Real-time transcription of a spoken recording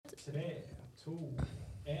3, 2,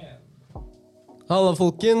 1. Hallo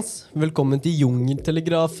folkens, velkommen til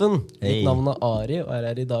Jungeltelegrafen. Hei. Mitt navn Ari, og jeg er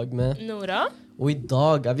her i dag med Nora. Og i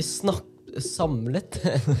dag er vi samlet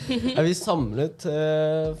Er vi samlet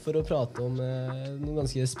for å prate om noen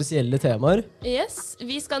ganske spesielle temaer. Yes,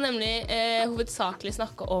 vi skal nemlig hovedsakelig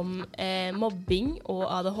snakke om mobbing og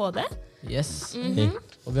ADHD. Yes. Mhm.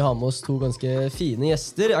 Og vi har med oss to ganske fine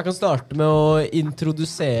gjester. Jeg kan starte med å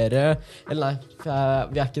introdusere. Eller nei,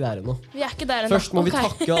 for vi er ikke der ennå. Vi er ikke der ennå. Først må vi Ok.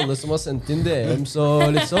 takke alle som har sendt inn DMs og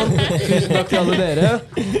litt sånn. Tusen takk til alle dere.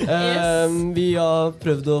 Vi har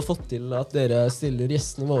prøvd å få til at dere stiller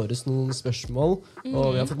gjestene våre noen spørsmål.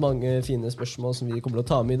 Og vi har fått mange fine spørsmål som vi kommer til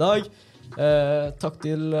å ta med i dag. Takk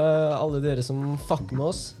til alle dere som fucker med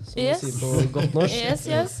oss, som Yes. vi sier på godt norsk.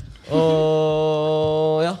 Yes.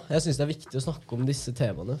 Og ja, jeg synes det er viktig å snakke om disse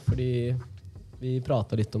temaene, fordi vi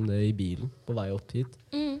pratet litt om det i bilen på vei opp hit.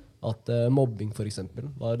 At mobbing for eksempel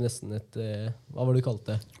var nesten et, hva var det du kalte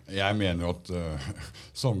det? Jeg mener jo at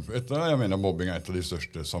jeg mener mobbing er et av de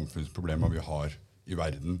største samfunnsproblemene vi har i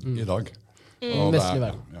verden i dag. Og Vestlig det er-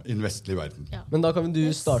 verden. Ja, I den vestlige verden. Ja. Men da kan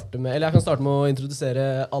du starte med, eller jeg kan starte med å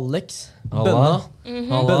introdusere Alex. Halla.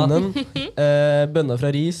 Bønna. Bønnen. Bønna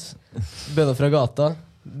fra Ris. Bønna fra gata.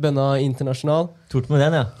 Bønna internasjonal. Tort med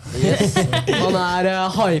den, ja. Yes. Han er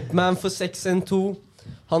hypeman for 6N2.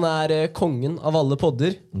 Han er kongen av alle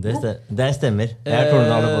podder. Det stemmer. Jeg er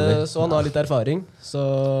kongen av alle podder. Så han har litt erfaring.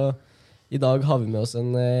 Så i dag har vi med oss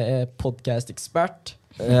en podcast-ekspert.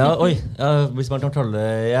 Ja, oi. Ja, hvis man kan tåle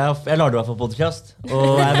jeg lager i hvert fall podcast,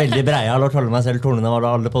 og er veldig brei. Jeg har lagt holde meg selv tornene av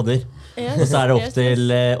alle podder. Og så er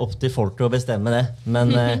det opp til folk å bestemme det.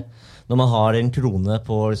 Men når man har en krone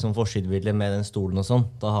på liksom, forsidebildet med den stolen og sånn,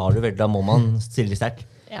 da må man stille sterkt.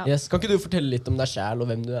 Ja. Yes. Kan ikke du fortelle litt om deg selv og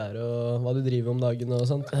hvem du er og hva du driver om dagen og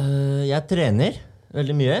sånt? Jeg trener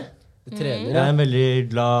veldig mye. Du trener, Jeg er en veldig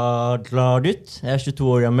glad gutt. Jeg er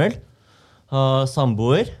 22 år gammel. Har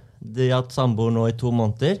samboer. De har hatt samboer nå i 2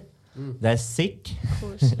 måneder. Det er sick.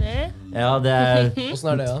 Koselig. Ja, det er...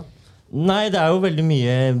 Hvordan er det, da? Nei, det er jo veldig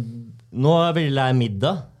mye... Nå er jeg veldig lei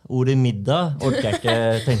middag. Ordet middag orker jeg ikke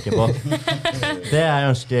tenke på. Det er jeg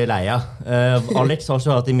ganske lei av. Alex har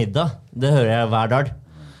så hatt i middag. Det hører jeg hver dag.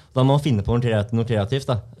 Da må man finne på noe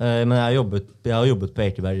kreativt. Da. Men jeg har jobbet på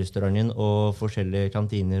Ekeberg-restauranten og forskjellige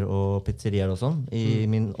kantiner og pizzerier og sånn i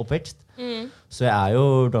min oppvekst. Så jeg er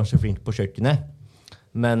jo ganske flink på kjøkkenet.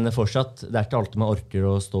 Men fortsatt, det er ikke alltid man orker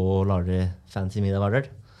å stå og lage fancy middag hver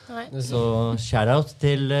dag. Nei. Så shout-out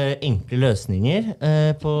til enkle løsninger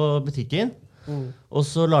på butikken. Og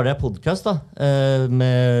så lager jeg podcast da,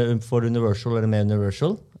 for Universal eller med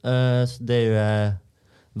Universal. Så det gjør jeg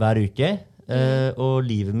hver uke. Og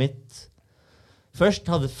livet mitt før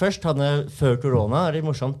korona, er det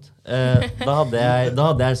morsomt. Da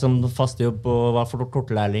hadde jeg som fast jobb og var for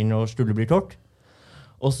kortlærling og skulle bli kort.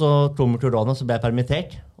 Og så kom korona, så ble jeg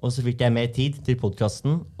permittert. Og så fikk jeg mer tid til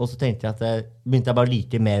podcasten. Og så tenkte jeg at begynte jeg bare å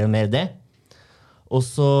like mer og mer det. Og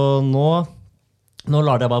så nå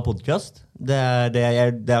lager jeg bare podcast. Det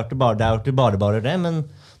er ikke bare det, men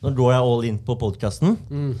nå går jeg all in på podcasten.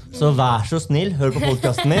 Så vær så snill, hør på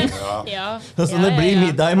podcasten min. Ja. Så det blir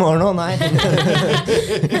middag i morgen også, nei.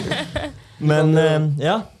 Men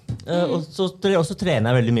ja, og så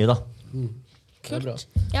trener jeg veldig mye da. Det er bra.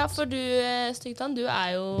 Ja, for du, Stygtan, du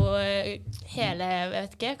er jo hele, jeg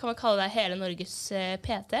vet ikke, kan man kalle deg hele Norges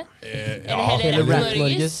PT? Eller hele Rap Norges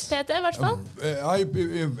Norges. PT, i hvert fall. Ja, i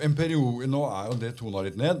en periode, nå er jo det tonet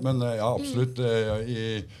litt ned, men ja, absolutt.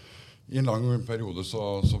 I en lang periode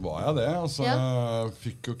så var jeg det. Altså, jeg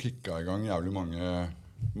fikk jo kicka i gang jævlig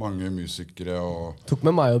mange musikere og Tok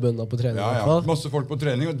med meg og bønna på trening. I hvert ja, fall. masse folk på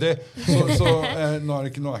trening. Og nå er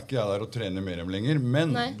ikke jeg der og trener mer lenger,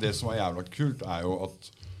 men Nei. det som er jævla kult, er jo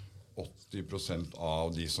at 80%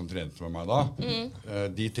 av de som trente med meg da,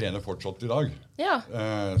 de trener fortsatt i dag. Ja.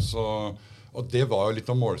 Og det var jo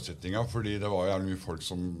litt av målsettinga, fordi det var jo jævlig mye folk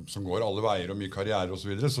som går alle veier og mye karriere og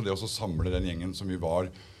så videre, så det å samle den gjengen som vi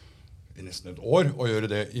var i nesten et år, og gjøre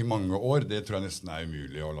det i mange år, det tror jeg nesten er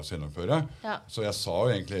umulig å la seg gjennomføre. Ja. Så jeg sa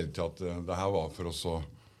jo egentlig hele tiden at det her var for oss å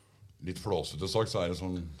litt flåsete sagt, så er det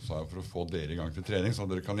sånn, sa jeg, for å få dere i gang til trening, så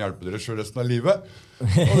dere kan hjelpe dere selv resten av livet.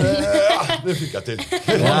 Og det fikk jeg til.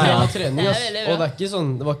 Ja, trening, ass. Det er veldig bra. Og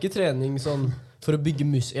det var ikke trening sånn for å bygge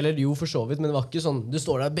eller jo for så vidt, men det var ikke sånn, du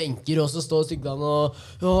står der og benker, og så står Stygdan og,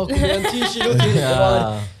 kom igjen, 10 kilo til. Det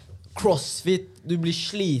var crossfit, du blir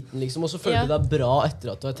sliten liksom, og så føler du deg bra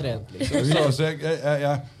etter at du har trent liksom.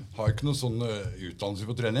 Jeg har ikke noe sånn utdannelse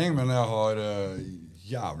på trening, men jeg har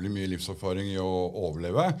jævlig mye livserfaring i å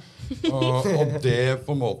overleve. Og det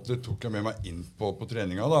på en måte tok jeg med meg inn på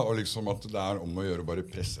treninga. Da, og liksom at det om å gjøre å bare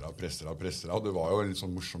presser av. Og det var jo en litt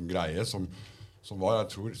sånn morsom greie som var, jeg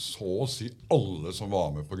tror, så å si alle som var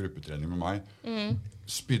med på gruppetrening med meg,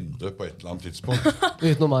 spydde på et eller annet tidspunkt.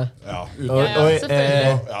 Utenom meg. Ja,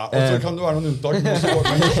 selvfølgelig. og så kan det være noen unntak. Men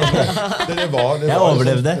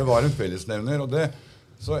det var en fellesnevner, og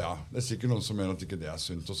så ja, det sikkert noen som mener at ikke det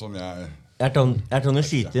sunt og sånn. Jeg er sånn å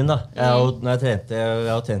skyte inn da. Jeg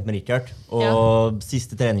har trent med Richard, og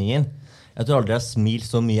siste treningen, jeg tror aldri jeg har smilt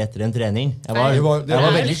så mye etter en trening. Jeg var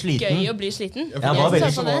veldig sliten. Det er gøy å bli sliten. Det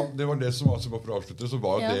var det som var, så for å avslutte, så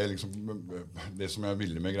var det liksom, det som jeg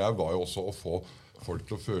ville med greia, var jo også å få folk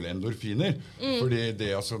til å føle endorfiner. Fordi det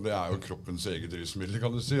er jo kroppens eget rusmiddel,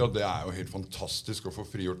 kan du si, og det er jo helt fantastisk å få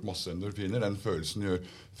frigjort masse endorfiner. Den følelsen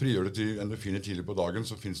frigjør det til endorfiner tidlig på dagen,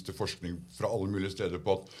 så finnes det forskning fra alle mulige steder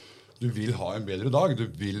på at du vil ha en bedre dag, du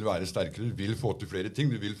vil være sterkere, du vil få til flere ting,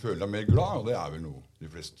 du vil føle deg mer glad, og det er vel noe de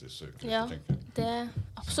fleste søker. Ja,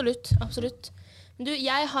 absolutt. Du,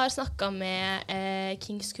 jeg har snakket med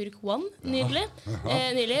Kingskurk One nylig,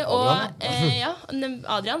 og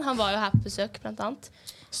Adrian, han var jo her på besøk, blant annet.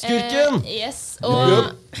 Skurken! Yes,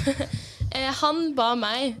 og han ba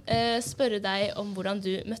meg spørre deg om hvordan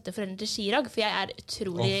du møtte foreldrene til Chirag, for jeg er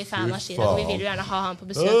utrolig fan av Chirag, og vi vil jo gjerne ha han på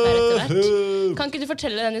besøk her etter hvert. Kan ikke du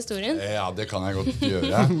fortelle den historien? Ja, det kan jeg godt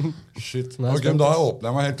gjøre. Shit. Ok, da åpner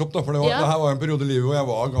jeg meg helt opp, da, for det her var en periode i livet hvor jeg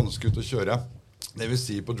var ganske ute å kjøre. Det vil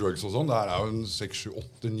si på drugs og sånn, det er jo 6, 7,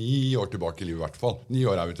 8, 9 år tilbake i livet i hvert fall. 9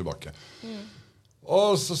 år er vi tilbake.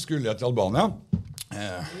 Og så skulle jeg til Albania.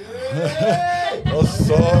 Og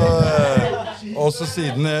så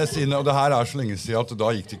siden, og det her er så lenge siden at da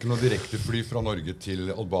gikk det ikke noe direkte fly fra Norge til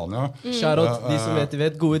Albania. Shout-out, de som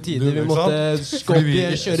vet gode tider. Vi måtte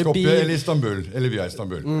kjøre bil. Eller Istanbul, eller via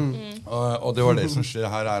Istanbul. Og det var det som skjer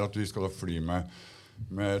her, er at vi skal da fly med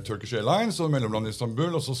Turkish Airlines og mellomland i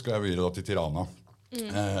Istanbul, og så skal jeg videre da til Tirana.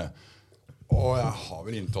 Og jeg har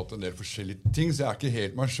vel inntatt en del forskjellige ting, så jeg er ikke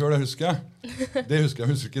helt meg selv, det husker jeg. Jeg husker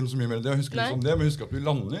ikke så mye mer det, jeg husker litt om det, men jeg husker at vi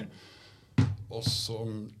lander. Og så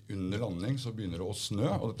under landing så begynner det å snø,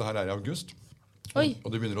 og dette her er i august. Og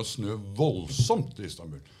det begynner å snø voldsomt i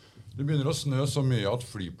Istanbul. Det begynner å snø så mye at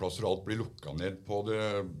flyplasser og alt blir lukket ned på det.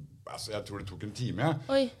 Altså, jeg tror det tok en time,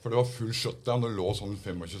 for det var full shutdown, og det lå sånn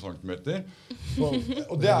 25 centimeter.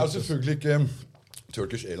 Og det er jo selvfølgelig ikke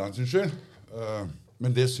Turkish Airlines sin skyld,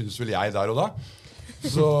 men det synes vel jeg der og da.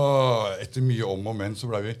 Så etter mye om og men så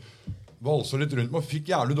ble vi valsa litt rundt, og fikk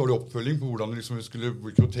jævlig dårlig oppfølging på hvordan liksom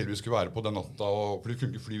hvilket hotell vi skulle være på den natta, for vi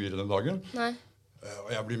kunne ikke fly videre den dagen.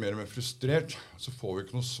 Og jeg blir mer og mer frustrert, så får vi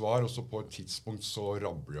ikke noe svar, og så på et tidspunkt så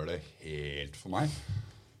rabler det helt for meg.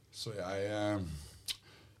 Så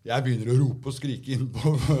jeg begynner å rope og skrike inn på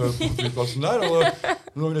flyplassen der, og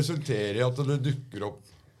det resulterer i at det dukker opp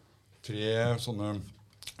 3 sånne,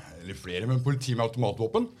 eller flere, men politi med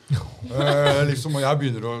automatvåpen. Og jeg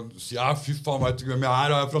begynner å si, ja, fy faen, vet du hvem jeg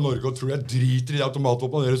er fra Norge, og tror jeg driter i de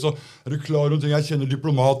automatvåpene deres, så er du klar om ting, jeg kjenner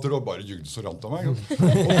diplomater, og bare jugde så rant av meg.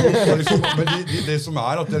 Men det som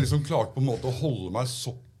er at jeg liksom klarte på en måte å holde meg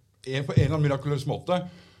på en eller annen mirakuløs måte,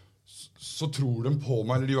 så tror de på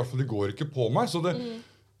meg, eller i hvert fall de går ikke på meg, så det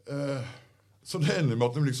ender med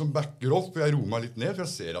at de liksom backer opp, og jeg roer meg litt ned, for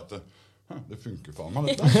jeg ser at det funker faen meg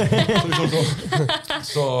dette.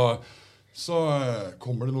 Så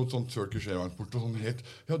kommer det noe sånn Turkish Airlines bort og sånn helt,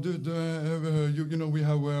 ja vi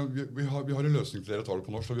har en løsning til dere, tar det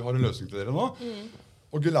på norsk, og vi har en løsning til dere nå,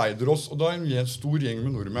 og geleider oss, og da er en stor gjeng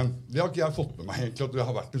med nordmenn. Det har ikke jeg fått med meg egentlig, at det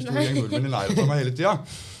har vært en stor gjeng nordmenn i nærheten av meg hele tiden.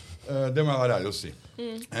 Det må jeg være ærlig å si.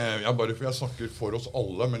 For jeg snakker for oss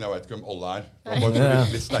alle, men jeg vet ikke hvem alle er. Det var bare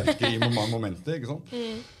litt sterkere i mange momenter, ikke sant?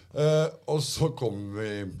 Og så kommer vi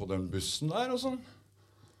inn på den bussen der og sånn.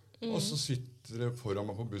 Og så sitter det foran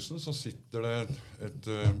meg på bussen, så sitter det et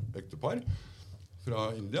ektepar fra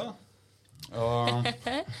India. Og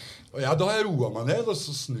da har jeg roet meg ned, og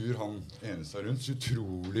så snur han ene seg rundt, så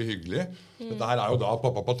utrolig hyggelig. Dette her er jo da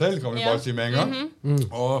pappa Patel, kan vi bare si med en gang.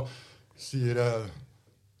 Og sier,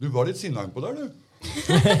 du var litt sinna innpå der, du.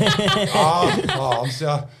 Ja, faen,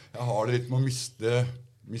 sier jeg. Jeg har det litt med å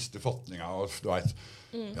miste fatninga, og du vet.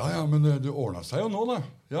 Ja, men det ordnet seg jo nå, da.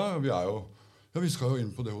 Ja, vi skal jo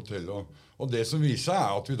inn på det hotellet. Og det som viser seg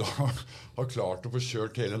er at vi da har klart å få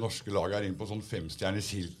kjørt hele norske laget her inn på sånn 5-stjerners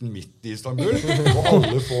Hilton midt i Istanbul. Og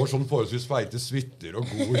alle får sånn forholdsvis feite suiter og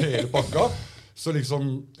god hele pakka. Så liksom,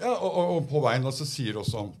 ja, og på veien da så sier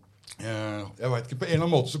også, jeg vet ikke, på en eller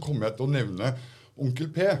annen måte så kommer jeg til å nevne Onkel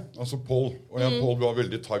P, altså Paul, og jeg Paul var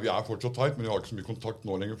veldig tight. Vi fortsatt tight, men vi har ikke så mye kontakt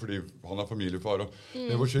nå lenger, fordi han familiefar og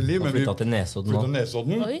det var forskjellig. Han flyttet til Nesodden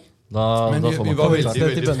nå. Oi. Men Da får vi man var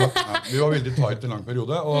kontakt. vi var veldig tight en lang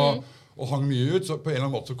periode, og hang mye ut, så på en eller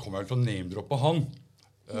annen måte så kom jeg til å name-droppe han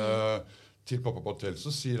til pappa på hotell, så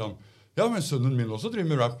sier han, ja, men sønnen min også driver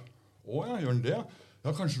med rap. Ja, gjør han det? Ja,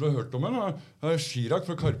 kanskje du har hørt om han? Chirag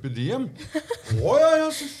fra Carpe Diem. Ja,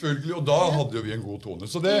 selvfølgelig. Og da hadde jo vi en god tone.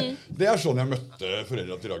 Så det sånn jeg møtte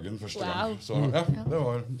foreldra til Raggen første gang. Så ja, det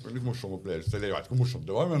var en litt morsom opplevelse. Eller jeg vet ikke hvor morsomt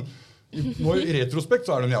det var, men nå i retrospekt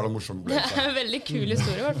så det en jævla morsom opplevelse. Det en veldig kul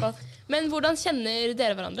historie i hvert fall. Men hvordan kjenner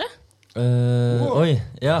dere hverandre? Oi,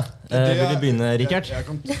 ja. Vil du begynne, Richard? Jeg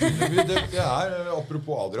kan begynne. Det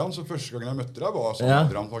apropos Adrian, så første gang jeg møtte deg var som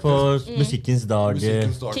Adrian, på faktisk. Musikkens dag.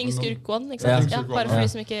 King Skurk 1, ikke sant? Ja, bare for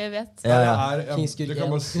de som ikke vet. King Skurk 1.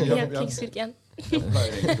 King Skurk 1. Jeg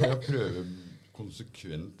pleier egentlig å prøve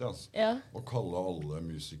konsekvent Ja. å kalle alle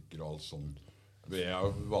musikere og alt sånn ved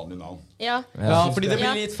vanlig navn. Ja, fordi det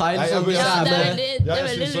blir litt feil.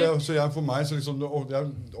 Så jeg for meg så liksom,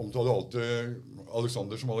 jeg omtaler alltid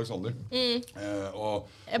Alexander som Alexander. Og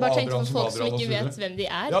jeg bare tenkte Adrian på folk som Adrian ikke vet hvem de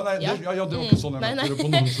er. Det var ikke sånn jeg mente det på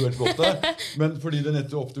noen så helt måte. Men fordi det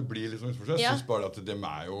nettopp ofte blir litt sånn misforstått, jeg synes bare at de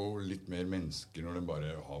jo litt mer mennesker når de bare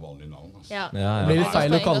har vanlige navn. Altså. Det blir litt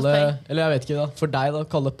feil å kalle, eller jeg vet ikke da, for deg da,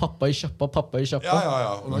 kalle pappa i kjappa.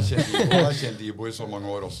 Ja. Og når jeg har kjent Ibo i så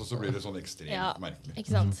mange år også, så blir det sånn ekstremt merkelig.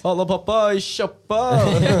 Ikke sant? Halla pappa i kjappa!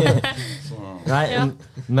 Nei,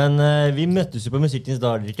 men vi møttes jo på Musikkens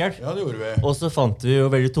dag, Richard. Ja, det gjorde vi. Og så fant vi jo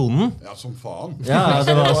veldig tonen. Ja, som faen. Ja,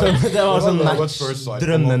 det var sånn match.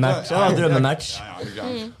 Drømmematch. Ja, drømmematch.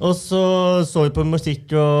 Og så vi på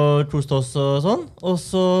musikk og koste oss og sånn. Og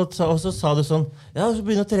så sa du sånn, ja, så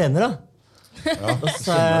begynner å trene da. Og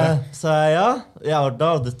så sa jeg, ja, da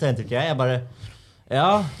trente ikke jeg. Jeg bare,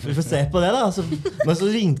 ja, vi får se på det da. Men så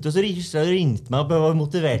ringte meg og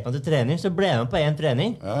motiverte meg til trening, så ble jeg med på en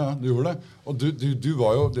trening. Ja, du gjorde det. Og du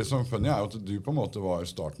var jo, det som funny jo at du på en måte var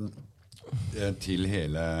starten til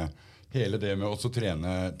hele det med å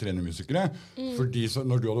trene musikere. Fordi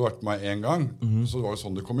når du hadde vært med meg en gang, så var det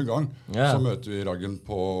sånn det kom i gang. Så møter vi Raggen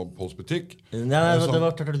på Pauls butikk. Nei, det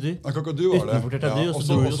var Kakadu. Kakadu var det. Utenfor Kakadu, og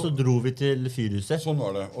så dro vi til Fyrhuset. Sånn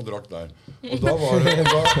var det, og drakk der. Og da var det...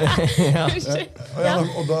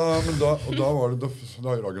 Da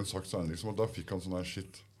har Raggen sagt sånn, liksom, og da fikk han sånn her,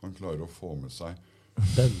 shit, han klarer å få med seg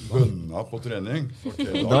bønna på trening.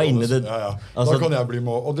 Da kan jeg bli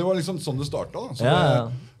med. Og det var liksom sånn det startet.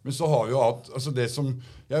 Men så har vi jo hatt altså det som,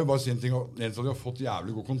 jeg vil bare si en ting, en som vi har fått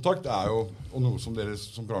jævlig god kontakt, jo, og noe som dere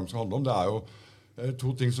som program skal handle om, det jo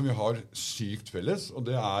to ting som vi har sykt felles, og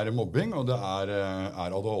det mobbing, og det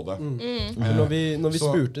ADHD. Når vi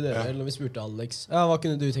spurte dere, eller når vi spurte Alex, hva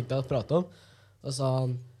kunne du tenkt deg å prate om? Da sa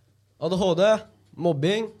han ADHD,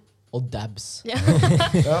 mobbing og dabs.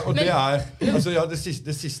 Og det altså det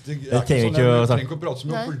siste det trenger ikke å prate så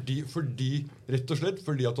mye om, rett og slett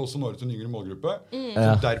fordi at det også når ut en yngre målgruppe.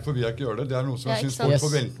 Så derfor vil jeg ikke gjøre det. Det noe som jeg synes folk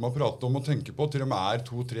forventer meg å prate om og tenke på til de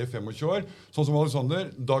 2, 3, 25 år. Sånn som Alexander,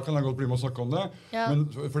 da kan jeg godt bli med å snakke om det. Men,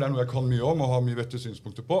 for det noe jeg kan mye om og har mye vettige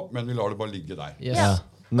synspunkter på, men vi lar det bare ligge der.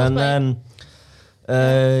 Men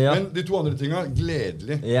de to andre tingene,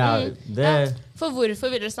 gledelig. For hvorfor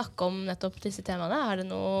vil dere snakke om nettopp disse temaene? Det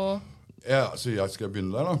noe... Så jeg skal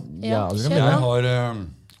begynne der da. Jeg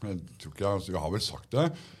har vel sagt det.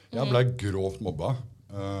 Jeg ble grovt mobba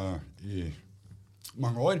i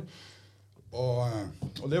mange år.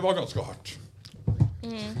 Og det var ganske hardt.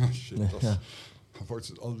 Shit, ass. Jeg har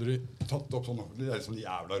faktisk aldri tatt opp sånn. Det sånn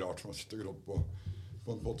jævla rart som å sitte og gråte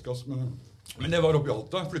på en podcast, men det var oppe i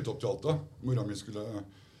Alta. Flyttet opp til Alta. Mora mi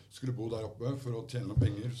skulle bo der oppe for å tjene noen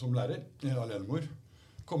penger som lærer. Jeg er alenemor.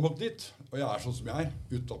 Kom opp dit, og jeg sånn som jeg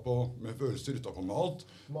utapå med følelser, utapå med alt.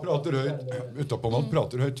 Prater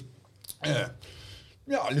høyt.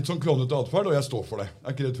 Litt sånn klånete adferd, og jeg står for det. Jeg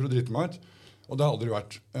er ikke redd for å drite meg ut, og det har aldri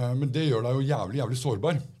vært. Men det gjør deg jo jævlig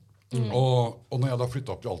sårbar. Og når jeg da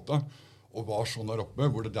flyttet opp til Alta, og var sånn der oppe,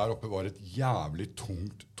 hvor det der oppe var et jævlig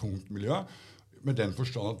tungt miljø, med den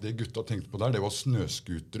forstand at det gutta tenkte på der, det var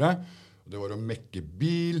snøskutere, det var å mekke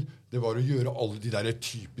bil, det var å gjøre alle de der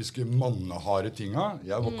typiske manneharde tinga.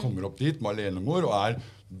 Jeg kommer opp dit med alenemor og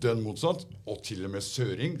dønn motsatt, og til og med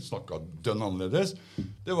søring, snakket dønn annerledes.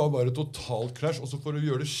 Det var bare totalt krasj, og så for å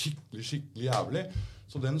gjøre det skikkelig jævlig.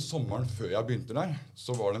 Så den sommeren før jeg begynte der,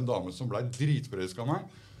 så var det en dame som ble dritforelsket av meg,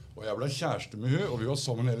 og jeg ble kjæreste med henne, og vi var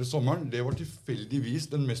sammen hele sommeren. Det var tilfeldigvis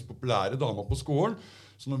den mest populære dama på skolen.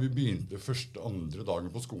 Så når vi begynte andre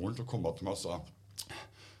dagen på skolen, så kom hun til meg og sa,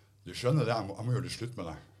 du skjønner det, jeg må gjøre det slutt med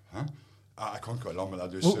deg. Jeg kan ikke være sammen med deg,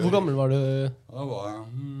 du Hvor gammel var du? Da var jeg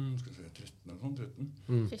skal vi se, 13 eller sånn, 13.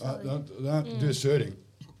 Fy fader. Du er søring.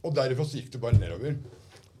 Og derifra så gikk det bare nedover.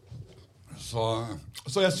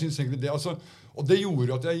 Så jeg synes egentlig det, altså, og det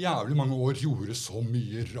gjorde at jeg jævlig mange år gjorde så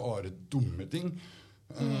mye rare, dumme ting.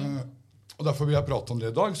 Og derfor vil jeg prate om det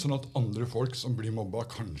i dag, sånn at andre folk som blir mobba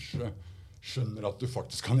kanskje skjønner at du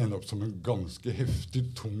faktisk kan ende opp som en ganske heftig,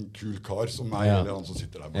 tung, kul kar som meg, eller han som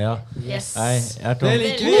sitter der bak. Ja. Yes. Det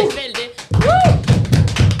liker vi! Veldig. Woo!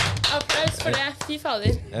 Applaus for det. Fy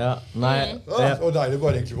fader. Ja, nei. Ja, og deilig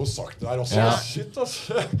bare egentlig få sagt det her også. Ja. Shit,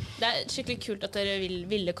 altså. Det er skikkelig kult at dere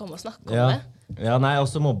ville komme og snakke om Ja. det. Ja, nei,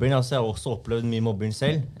 også mobbing. Altså, jeg har også opplevd mye mobbing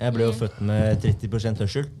selv. Jeg ble jo født med 30%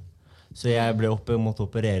 hørsel. Så jeg måtte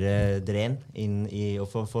operere dren inn i å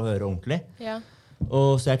få høre ordentlig. Ja.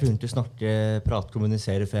 Og så jeg begynte å snakke, prate,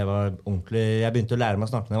 kommunisere før jeg var ordentlig. Jeg begynte å lære meg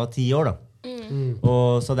å snakke da jeg var 10 år da.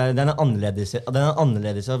 Og så den er annerledes.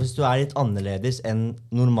 Hvis du er litt annerledes enn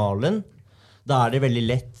normalen, da er det veldig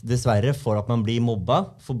lett, dessverre, for at man blir mobba.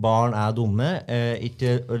 For barn er dumme. De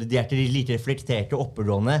er ikke like reflekterte og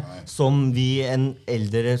oppegående som vi en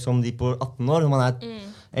eldre, som de på 18 år, når man er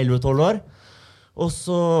 11-12 år. Og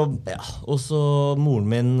så moren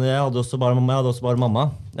min, jeg hadde også bare mamma.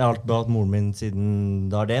 Jeg har alltid bare hatt moren min siden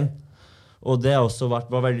da den. Og det har også var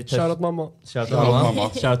veldig tøft. Kjære mamma.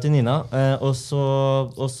 Kjære til Nina. Og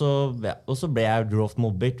så ble jeg grovt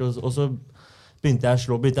mobbet. Og så begynte jeg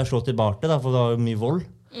å slå tilbake, da, for det var jo mye vold.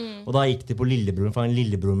 Og da gikk de på lillebroren, for en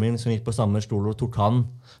lillebror min som gikk på samme stol og tok han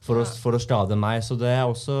for å skade meg. Så det er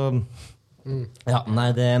også... Ja,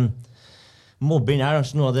 nei, mobbing er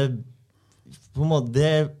kanskje noe av det på en måte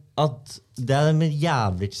at det er det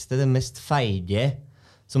jævligste, det mest feige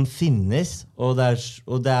som finnes, og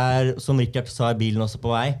det er som Richard sa i bilen også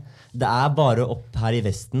på vei, det er bare opp her i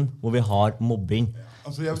Vesten hvor vi har mobbing.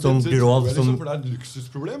 Altså, Som grov, liksom, for det er et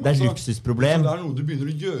luksusproblem. Det er et altså. luksusproblem. Altså, det er noe du begynner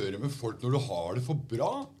å gjøre med folk når du har det for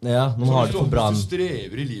bra. Ja, når man har det for bra. Hvis du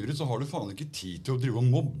strever i livet, så har du faen ikke tid til å drive og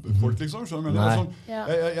mobbe folk, liksom. Skjønner du? Nei.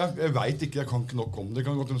 Jeg vet ikke, jeg kan ikke nok om det. Det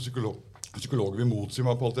kan godt være psykologer vil motsi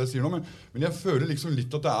meg på alt jeg sier nå, men jeg føler liksom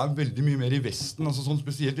litt at det er veldig mye mer i Vesten, altså sånn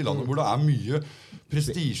spesielt i landet hvor det er mye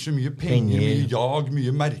prestisje, mye penger, mye jag,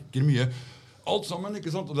 mye merker, mye alt sammen,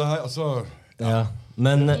 ikke sant? Og det her, altså... Ja.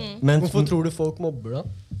 Men Hvorfor tror du folk mobber da?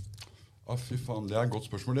 Fy faen, det er et godt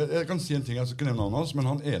spørsmål. Jeg kan si en ting, jeg skal ikke nevne navnet hans, men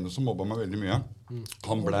han ene som mobba meg veldig mye,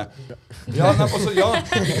 han ble... Ja,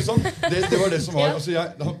 ikke sant? Det var det som var... Altså,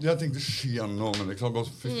 jeg tenkte skyen nå, men liksom,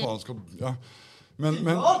 fy faen, skal... Ja.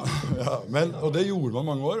 Og det gjorde man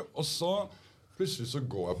mange år, og så plutselig så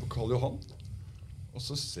går jeg på Karl Johan, og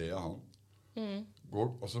så ser jeg han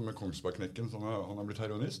går altså med Kongsbergknekken, han er blitt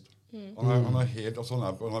heroinist. Han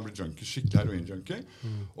er blitt junkie, skikkelig heroin-junkie,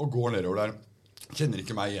 og går nedover der. Kjenner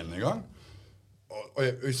ikke meg igjen engang.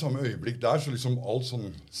 Og i samme øyeblikk der, så liksom alt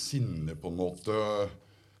sånn sinne på en måte...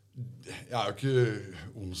 Jeg er jo ikke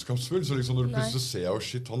ondskapsfull, så liksom når du plutselig ser jeg,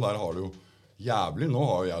 shit, han der har det jo jævlig, nå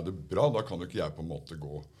har jeg det bra, da kan jo ikke jeg på en måte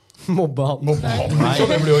gå mobbe han.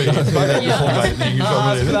 Det blir jo helt feil.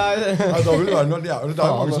 Da vil det være noe jævlig. Det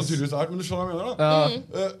er mange som tydeligvis er, men du skjønner hva jeg mener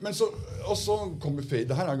da? Men så kommer Fade,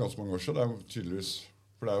 det her er ganske mange år siden, det er jo tydeligvis,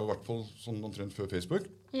 for det er jo i hvert fall sånn omtrent før Facebook,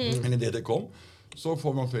 men i det kom, så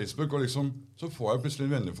får man Facebook, og liksom, så får jeg plutselig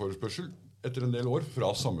en venneforespørsel etter en del år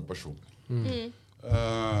fra samme person.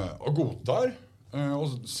 Og godtar,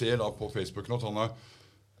 og ser da på Facebooken at han er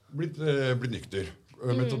blitt nykter.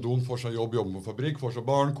 Metadon, får seg jobb, jobber på fabrikk, får seg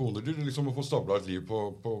barn, koner, liksom å få stablet et liv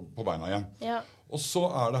på beina igjen. Ja. Og så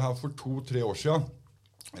er det her for 2-3 år siden,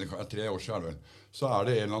 eller 3 år siden er det vel, så er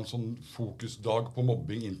det en eller annen sånn fokusdag på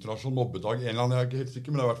mobbing, internasjonal mobbedag, en eller annen, jeg er ikke helt sikker,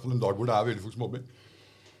 men det er i hvert fall en dag hvor det er veldig fokus mobbing.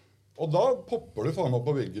 Og da popper det faen meg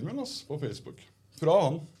på veggen min, på Facebook, fra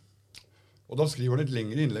han. Og da skriver han et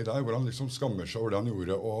lengre innlegg der, hvor han liksom skammer seg over det han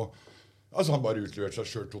gjorde, og altså han bare utleverte seg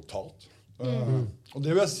selv totalt. Og det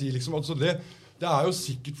vil jeg si liksom, altså det er jo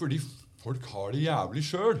sikkert fordi folk har det jævlig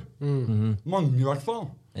selv. Mange i hvert fall.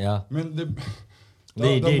 Ja. Men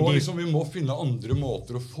vi må finne andre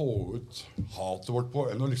måter å få ut hatet vårt på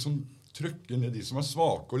enn å liksom trykke ned de som er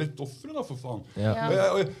svake og lett offre da, for faen. Ja.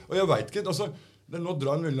 Og jeg vet ikke, altså, nå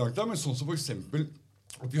drar den veldig langt der, men sånn som for eksempel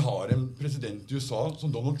at vi har en president i USA som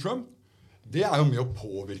Donald Trump, det er jo med å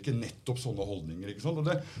påvirke nettopp sånne holdninger, ikke sant? Og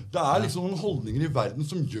det er liksom noen holdninger i verden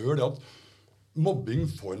som gjør det at mobbing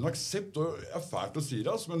får en aksept, og det er fælt å si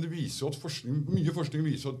det, men det viser jo at mye forskning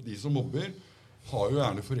viser at de som mobber har jo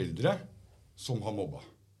gjerne foreldre som har mobba.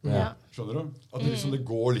 Ja. Skjønner du? At det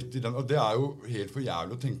går litt i den, og det er jo helt for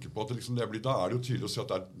jævlig å tenke på at da er det jo tydelig å si at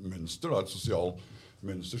det er et mønster, et sosialt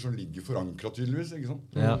mønster som ligger forankret tydeligvis, ikke sant?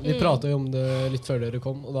 Ja. Vi pratet jo om det litt før dere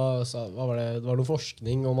kom, og da var det var noe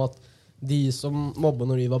forskning om at de som mobba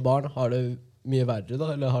når de var barn, har det mye verre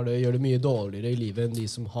da? Eller gjør det mye dårligere i livet enn de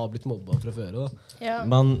som har blitt mobba fra før da? Ja.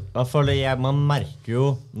 Man merker jo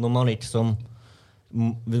når man liksom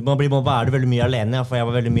hvis man blir mobba det veldig mye alene, for jeg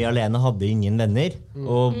var veldig mye alene, hadde ingen venner,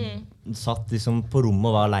 og satt liksom på rommet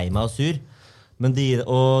og var lei meg og sur. Men det gir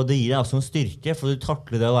deg også en styrke, for du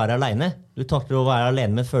takler det å være alene. Du takler å være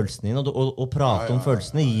alene med følelsene dine, og prate om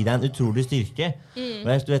følelsene gir deg en utrolig styrke. Og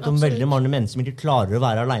jeg vet om veldig mange mennesker som ikke klarer å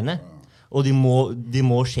være alene, og de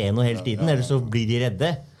må skje noe hele tiden, ellers så blir de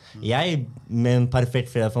redde. Jeg, med en perfekt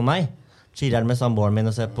fredag for meg, chiller med samboeren min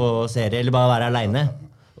og ser på serie, eller bare være alene.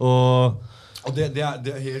 Og det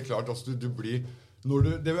er helt klart, altså du blir,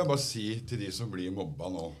 det vil jeg bare si til de som blir mobba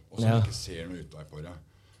nå, og som ikke ser noe utvei på det.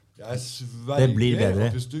 Jeg sverger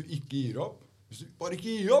at hvis du ikke gir opp, hvis du bare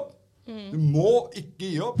ikke gir opp, du må ikke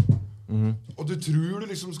gi opp, og du tror du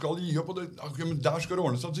liksom skal gi opp, og men der skal det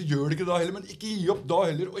ordne seg, så gjør det ikke da heller, men ikke gi opp da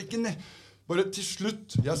heller, og ikke bare til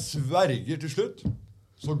slutt, jeg sverger til slutt,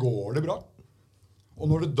 så går det bra. Og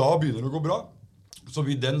når det da begynner å gå bra, så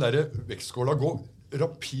vil den der vektskåla gå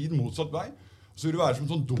rapid motsatt vei, så vil det være som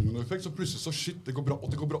en sånn dominoeffekt, så plutselig så shit, det går bra,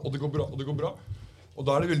 og det går bra, og det går bra, og det går bra. Og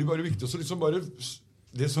da er det veldig bare viktig å liksom bare...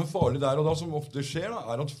 Det som er farlig der og da, som ofte skjer, da,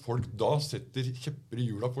 er at folk da setter kjepper i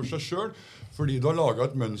hjula for seg selv, fordi du har laget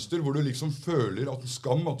et mønster hvor du liksom føler at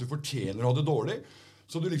skam, at du fortjener å ha det dårlig,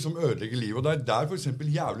 så du liksom ødelegger livet. Og det er der for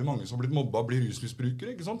eksempel jævlig mange som har blitt mobba blir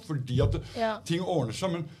rusmisbrukere, ikke sant? Fordi at ting ordner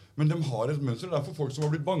seg, men de har et mønster. Det er for folk som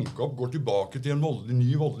har blitt banket opp, går tilbake til en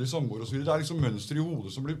ny voldelig samboer og så videre. Det er liksom mønster i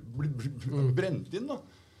hodet som blir brent inn, da.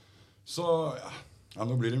 Så, ja,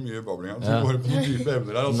 nå blir det mye babling. Så går det på noen dype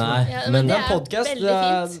evner her. Altså. Nei, men det er podcast,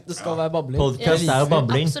 det skal være babling. Podcast jo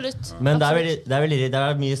babling. Absolutt. Men det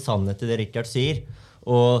er mye sannhet i det Richard sier.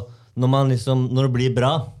 Og når det blir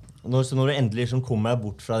bra, når du endelig liksom kommer deg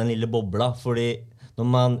bort fra den lille bobla, fordi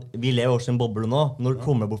vi lever også i en boble nå, når du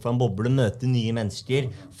kommer bort fra en boble, møter nye mennesker,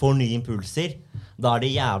 får nye impulser, da er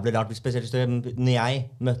det jævlig rart, spesielt når jeg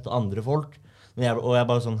møtte andre folk, og jeg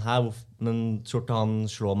bare sånn, men skjorte han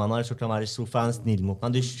slår meg nå, skjorte han hvorfor er han snill mot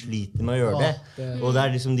meg, du sliter med å gjøre det, og det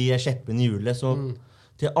er liksom de kjeppene i hjulet, så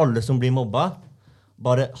til alle som blir mobba,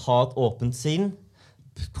 bare ha et åpent sinn,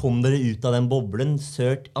 kom dere ut av den boblen,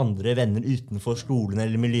 søk andre venner utenfor skolen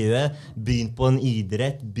eller miljøet, begynn på en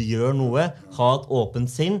idrett, gjør noe, ha et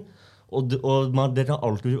åpent sinn, og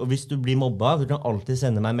hvis du blir mobba, du kan alltid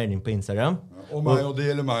sende meg en melding på Instagram. Og meg, og det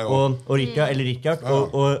gjelder meg også. Og Richard,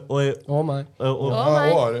 og meg.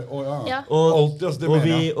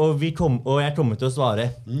 Og jeg kommer til å svare.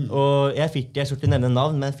 Og jeg skulle nevne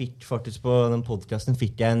navn, men jeg fikk faktisk på den podcasten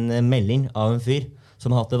en melding av en fyr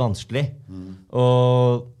som har hatt det vanskelig.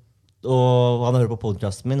 Og han hører på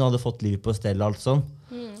podcasten min og hadde fått livet på stell og alt sånt.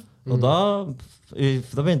 Og da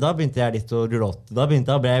begynte jeg litt å gråte. Da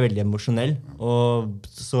ble jeg veldig emosjonell. Og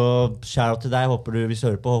så shout til deg, hvis du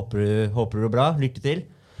hører på, håper du bra. Lykke til.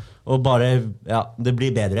 Og bare, det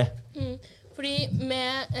blir bedre. Fordi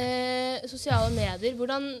med sosiale medier,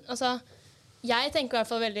 jeg tenker i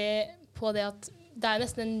hvert fall veldig på det at det er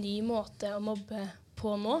nesten en ny måte å mobbe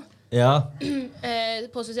på nå. Ja.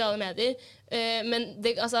 På sosiale medier. Men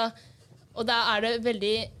og da er det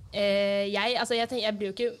veldig jeg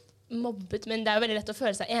blir jo ikke mobbet, men det er jo veldig lett å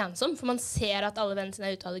føle seg ensom, for man ser at alle vennene sine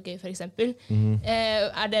er ute av det gøy, for eksempel.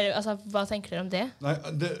 Hva tenker dere om det? Nei,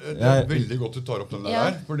 det er veldig godt du tar opp den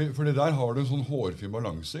der, fordi der har du en sånn hårfin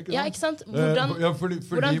balanse, ikke sant? Ja, ikke sant?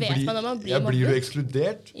 Hvordan vet man om man blir mobbet? Blir du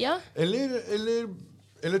ekskludert? Ja.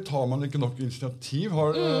 Eller tar man ikke nok initiativ?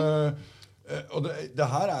 Og det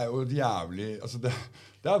her er jo jævlig,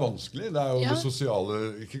 det er vanskelig. Det er jo det sosiale...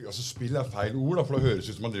 spill er feil ord, da, for det høres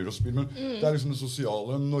ut som man driver og spiller, men det er liksom de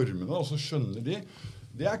sosiale normene, og så skjønner de.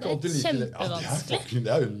 Det er ikke alltid like... kjempevanskelig.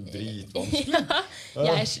 Det er jo dritvanskelig.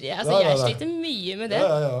 Jeg sliter mye med det.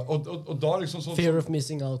 Og da liksom sånn... Fear of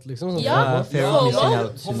missing out, liksom. Fear of missing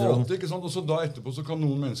out syndrom. Ikke sant? Og så da etterpå så kan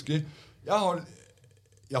noen mennesker...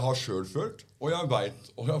 Jeg har selv følt, og jeg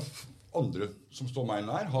vet, og andre som står meg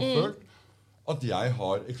nær, har følt, at jeg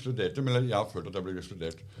har ekskludert dem, eller jeg har følt at jeg ble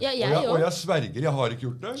ekskludert. Og jeg sverger, jeg har ikke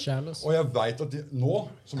gjort det. Kjærlighet. Og jeg vet at nå,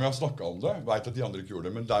 som jeg har snakket om det, vet at de andre ikke gjorde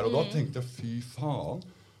det. Men der og da tenkte jeg, fy faen,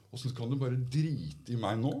 hvordan kan du bare drite i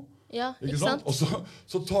meg nå? Ja, ikke sant? Og så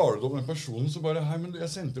tar du det om den personen, så bare, hei, men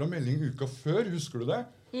jeg sendte deg en melding uka før, husker du det?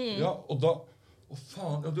 Ja, og da...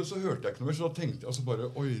 faen, så hørte jeg ikke noe mer, så da tenkte jeg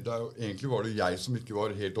bare, oi, egentlig var det jeg som ikke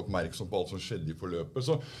var helt oppmerksom på alt som skjedde i forløpet.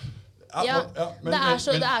 Så, det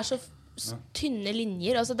er så tynne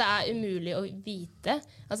linjer, det er umulig å vite.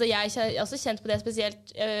 Jeg har også kjent på det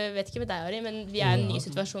spesielt, jeg vet ikke med deg, Ari, men vi er i en ny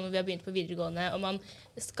situasjon hvor vi har begynt på videregående, og man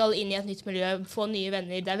skal inn i et nytt miljø, få nye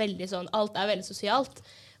venner, det er veldig sånn, alt er veldig sosialt.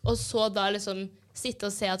 og så da liksom sitte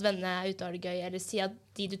og se at vennene er ute og har det gøy, eller si at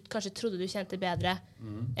de du kanskje trodde du kjente bedre,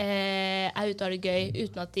 er ute og har det gøy,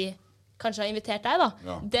 uten at de kanskje har invitert deg, da.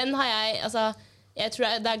 Ja. Den har jeg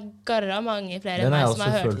tror det er garra mange flere enn Den har meg jeg som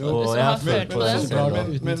har også hørt følt på, på. som Jeg har har følt følt på på det den. selv.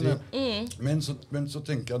 Uten tvil. Men så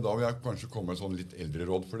tenker jeg da vil jeg kanskje komme med sånn litt eldre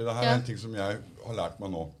råd, fordi det her er en ting som jeg har lært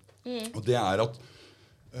meg nå. Og det er at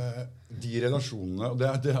de relasjonene, og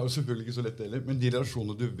det er jo selvfølgelig ikke så lett heller, men de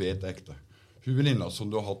relasjonene du vet er ekte. Hun venninna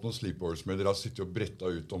som du har hatt noen sleepovers med, dere har sittet og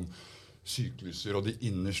bretta ut om sykluser og de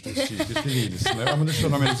innerste psykiske lidelsene. Ja, men du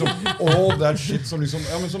skjønner meg liksom all that shit som liksom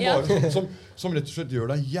ja, men som, bare, som rett og slett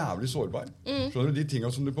gjør deg jævlig sårbar. Skjønner du de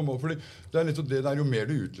tingene som du på en måte fordi det er litt det der, jo mer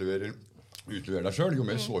du utleverer deg selv, jo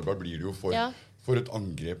mer sårbar blir du jo for et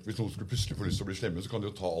angrep. Hvis noen skulle plutselig få lyst til å bli slemme, så kan de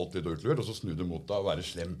jo ta alt det du har utlevert, og så snu det mot deg og være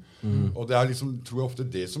slem. Og det er liksom, tror jeg ofte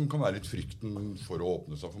det som kan være litt frykten for å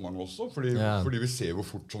åpne seg for mange også, fordi vi ser hvor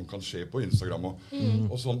fort sånn kan skje på Instagram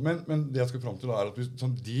og sånt. Men det jeg skal frem til er at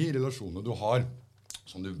sånn, de relasjonene du har,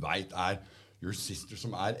 som du vet er your sister,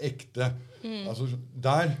 som er ekte. Altså,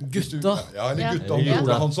 der, Gutta. Eller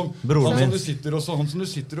gutta. Han som du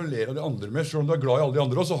sitter og ler av de andre med, selv om du er glad i alle de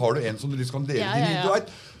andre, og så har du en som du liksom kan dele din liv. Du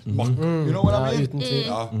vet, you know what I mean? Uten tvil.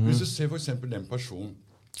 Hvis du ser for eksempel den personen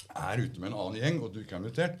er ute med en annen gjeng, og du ikke er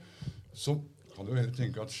invitert, så kan du heller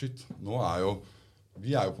tenke at shit,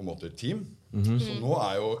 vi er jo på en måte et team. Så nå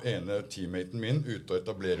er jo ene teammaten min ute og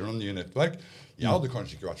etablerer noen nye nettverk. Jeg hadde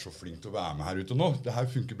kanskje ikke vært så flink til å være med her ute nå. Det her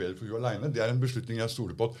funker bedre for hun alene. Det er en beslutning jeg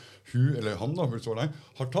stoler på at hun, eller han da,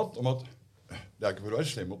 har tatt om at det er ikke for å være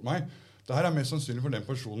slem mot meg. Det her er mest sannsynlig for den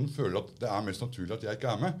personen føler at det er mest naturlig at jeg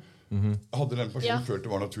ikke er med. Hadde den personen følt det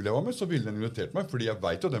var naturlig jeg var med, så ville den invitert meg, fordi jeg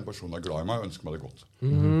vet jo at den personen er glad i meg og ønsker meg det godt.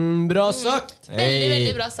 Bra sagt! Veldig,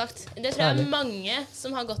 veldig bra sagt. Det tror jeg er mange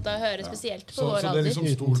som har godt av å høre, spesielt på vår Så det er alder. liksom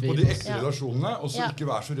stol på de ekte relasjonene, og så ikke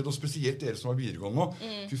vær så redd, og spesielt dere som er videregående nå.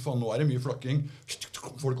 Fy faen, nå er det mye flakking.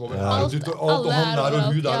 Folk over her, og han der, og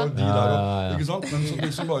hun der, og de der, og, ikke sant? Men så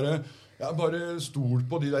liksom bare stol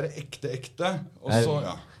på de der ekte, og så,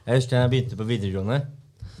 Jeg husker da jeg begynte på videregående.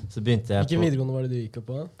 Så begynte jeg Hvilken videregående var det du gikk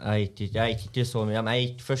på? Jeg gikk ikke så mye. Jeg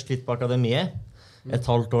gikk først litt på akademiet. Et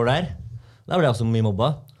halvt år der. Da ble jeg også mye mobba.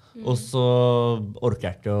 Og så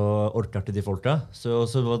orket jeg de folka. Så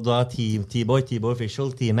da T-boy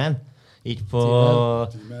official, T-man, gikk på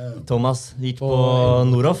Thomas, gikk på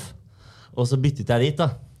Noroff. Og så byttet jeg dit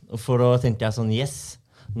da. For da tenkte jeg sånn, yes,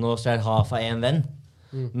 nå skal jeg ha for en venn.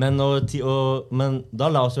 Men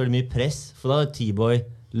da la oss veldig mye press, for da hadde T-boy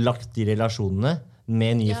lagt de relasjonene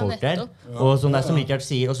med nye folk der. Og sånn der som Richard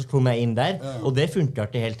sier, og så kom jeg inn der, og det funket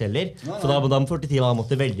ikke helt heller. For da måtte T-boy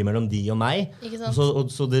måtte velge mellom de og meg.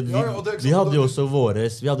 Så vi hadde jo også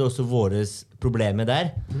våres problemer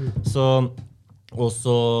der. Og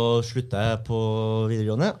så sluttet jeg på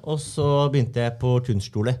videregående, og så begynte jeg på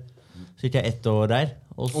kunstskole. Så gikk jeg 1 år der.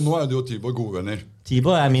 Og nå er du og T-boy gode venner.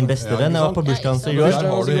 T-boy er min beste venn. Jeg var på bursdagen i går.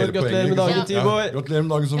 Gratulerer med dagen, T-boy. Gratulerer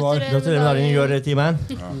med dagen som var. Gratulerer med dagen i går, T-man.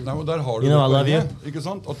 Nei, og der har du det, ikke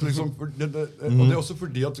sant? At liksom, og det er også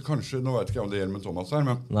fordi at kanskje, nå vet ikke jeg om det gjelder med Thomas her,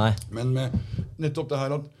 men med nettopp det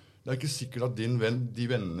her at det er ikke sikkert at din venn, de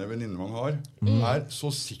venninnene man har, er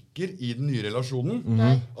så sikker i den nye relasjonen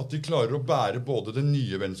at de klarer å bære både det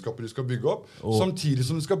nye vennskapet de skal bygge opp, samtidig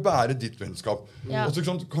som de skal bære ditt vennskap. Og så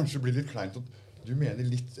kanskje blir det litt kleint at du mener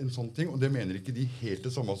litt en sånn ting, og det mener ikke de helt det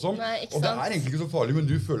samme som. Og det er egentlig ikke så farlig, men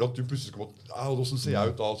du føler at du plutselig skal hvordan ser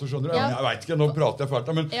jeg ut da, så skjønner du? Jeg vet ikke, nå prater jeg fælt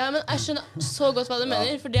da, men... Ja, men jeg skjønner så godt hva du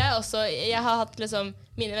mener, for det er også, jeg har hatt liksom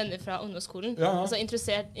mine venner fra ungdomsskolen, altså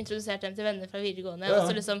introdusert dem til venner fra videregående, og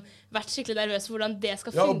så liksom vært skikkelig nervøs for hvordan det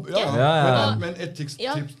skal funke. Men et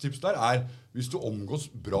tips der er, hvis du omgås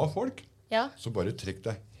bra folk, så bare trekk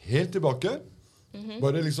deg helt tilbake.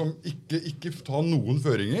 Bare liksom ikke ta noen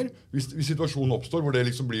føringer hvis situasjonen oppstår hvor det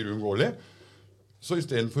liksom blir uunngåelig. Så i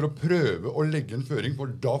stedet for å prøve å legge en føring,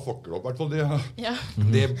 for da fucker det opp. I hvert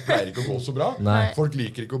fall det pleier ikke å gå så bra. Folk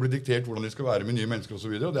liker ikke å bli diktert hvordan de skal være med nye mennesker og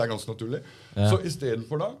så videre, og det er ganske naturlig. Så i stedet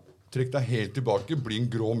for da, trekk deg helt tilbake, bli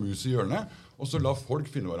en grå mus i hjørnet, og så la folk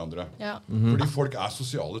finne hverandre. Fordi folk er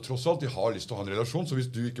sosiale tross alt, de har lyst til å ha en relasjon, så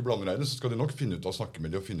hvis du ikke blander deg i det, så skal de nok finne ut av å snakke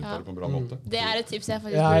med dem og finne ut av det på en bra måte. Det er et tips jeg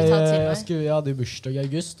faktisk burde ta til meg. Jeg hadde bursdag i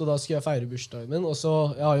august, og da skulle jeg feire bursdagen min, og så,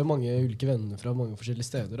 jeg har jo mange ulike venner fra mange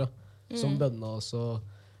forskjellige steder da, som Bønna også.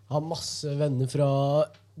 Jeg har masse venner fra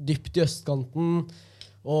dypt i østkanten,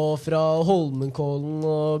 og fra Holmenkollen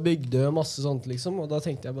og Bygdøy og masse sånt liksom, og da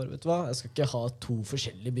tenkte jeg bare, vet du hva, jeg skal ikke ha 2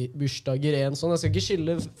 forskjellige bursdager, en sånn, jeg skal ikke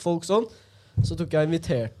skille folk sånn. Så tok jeg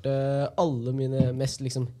inviterte alle mine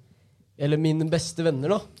mine beste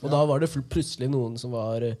venner da, og da var det plutselig noen som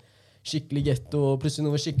var skikkelig ghetto, og plutselig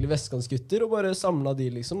noen var skikkelig vestkantsgutter, og bare samlet de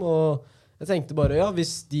liksom, og Jeg tenkte bare, ja,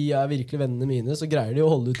 hvis de virkelig vennene mine, så greier de å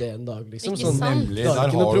holde ut en dag, liksom. Ikke sant? Nemlig, det er der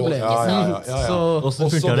ikke noe har du problem.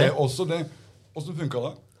 Også det. Hvordan funka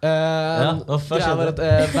det? Greia var at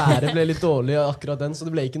været ble litt dårlig akkurat den, så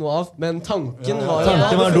det ble ikke noe av. Men tanken var jo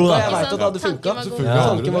Tanken var god, da. Jeg vet at det hadde funket.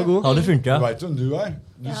 Tanken var god. Hadde funket. Du vet hvem du er.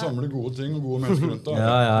 Du samler gode ting og gode mennesker rundt deg.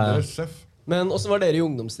 Ja. Det seff. Men hvordan var dere i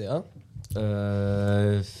ungdomstida?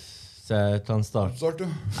 Så jeg kan starte. Start, du.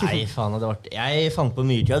 Nei, faen, jeg fant på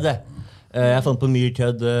mye kødd,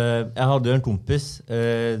 Jeg hadde jo en kompis,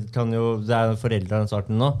 det er foreldrene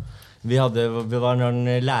starten nå. Vi var noen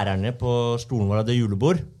lærerne på skolen vår hadde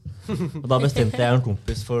julebord. Og da bestemte jeg en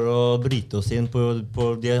kompis for å bryte oss inn på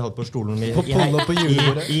de jeg hadde på skolen.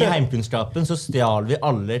 I heimkunnskapen så stjal vi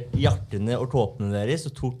alle hjertene og tåpene deres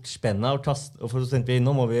og tok spenna og for så tenkte vi,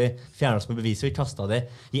 nå må vi fjerne oss med beviset. Vi kastet det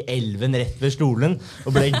i elven rett ved stolen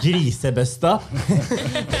og ble grisebøsta.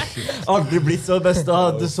 Aldri blitt så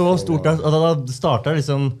bøsta. Det så stort. Og da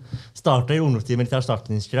startet i ungdomstimen til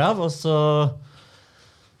erstatningskrav, og så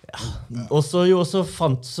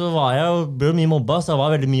var jeg ble mye mobba, så jeg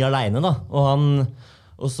var veldig mye alene da. Og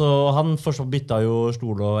han fortsatt bytta jo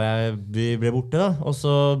stole, og vi ble borte da. Og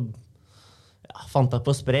så fant jeg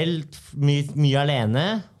på sprell mye alene,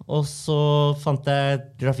 og så fant jeg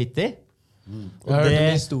graffiti. Jeg har hørt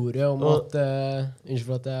en historie om at unnskyld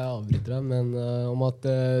for at jeg avbryter deg, men om at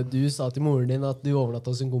du sa til moren din at du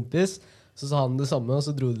overnattet hos en kompis. Så sa han det samme, og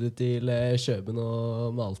så dro du til Kjøben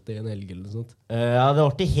og malte i en helg eller noe sånt. Ja, det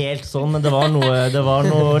var ikke helt sånn, men det var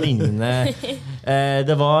noe lignende.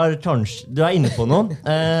 Det var kanskje... Du er inne på noe.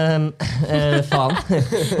 Faen.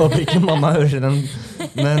 Håper ikke mamma hører den.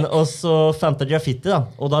 Men også fant jeg graffiti, da.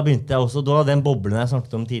 Og da begynte jeg også, da den boblen jeg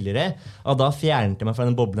snakket om tidligere, og da fjernet jeg meg fra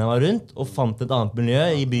den boblen jeg var rundt, og fant et annet miljø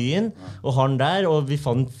i byen, og han der, og vi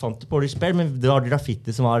fant det på litt spill, men det var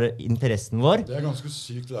graffiti som var interessen vår. Det er ganske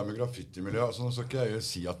sykt det der med graffiti-miljø. Altså, nå skal ikke jeg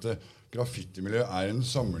si at graffiti-miljø er en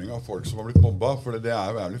samling av folk som har blitt mobba, for det er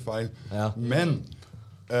jo jævlig feil. Ja. Men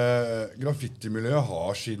graffiti-miljøet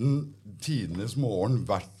har siden tidenes morgen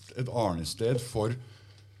vært et arnested for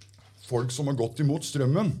folk som har gått imot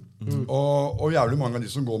strømmen. Og jævlig mange av de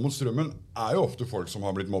som går mot strømmen er jo ofte folk som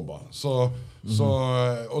har blitt mobba.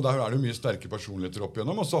 Og der er det jo mye sterke personligheter opp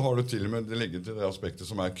igjennom, og så har du til og med det legget til det aspektet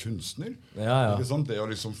som er kunstner. Ikke sant? Det å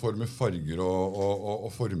liksom forme farger og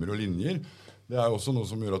former og linjer, det er også noe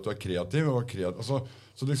som gjør at du er kreativ.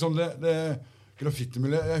 Så liksom det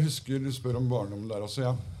graffiti-miljøet, jeg husker du spør om barndommen der også,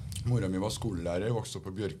 ja. Mora mi var skolelærer, vokste opp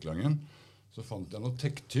på Bjørklangen, så fant jeg noe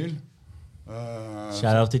tektyl.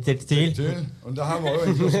 Shout-out til tektyl. Det her var jo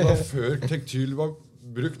egentlig også da før tektyl var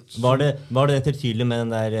brukt. Var det tektylet med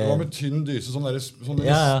den der... Det var med tynn dyse, sånn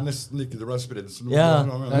nesten ikke det ble spredd.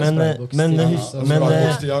 Men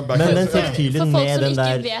den tektylen med den der... For folk som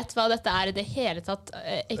ikke vet hva dette er i det hele tatt,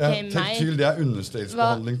 ikke meg... Tektyl, det er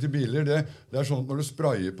understegsbehandling til biler. Det er sånn at når du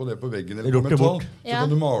sprayer på det på veggen eller på metall, så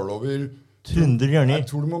kan du male over 100 hjørner. Jeg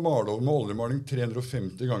tror du må male over med oljemaling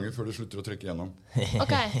 350 ganger før du slutter å trekke gjennom.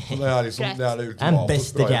 Ok, så det er liksom, det er det ultimate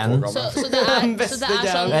sprayprogrammet. Så det er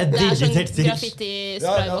sånn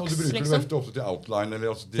graffiti-sprayboks, og du bruker det veldig ofte til outline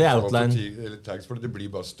eller tags, for det blir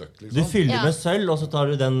bare stuck, liksom. Du fyller med sølv, og så tar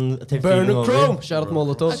du den Burn and Chrome! Shout out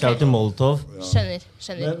Molotov.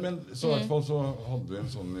 Skjønner. Men så i hvert fall så hadde vi en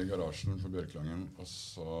sånn i garasjen på Bjørklangen, og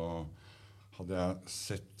så hadde jeg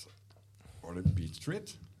sett, var det Beat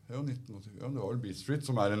Street? Ja, det var vel Beat Street,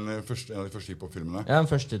 som er en av de første hiphop-filmene. Ja,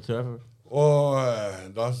 den første, tror jeg. Og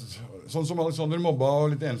da, sånn som Alexander mobba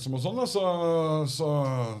og litt ensom og sånn, så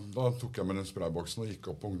da tok jeg med den sprayboksen og gikk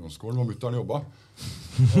opp på ungdomsskolen, hvor mutteren jobba.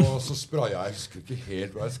 Og så sprayet jeg husker ikke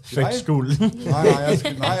helt hva jeg skrev. Fuck skolen. Nei, jeg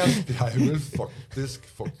skrev vel faktisk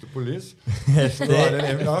Fuck the police. For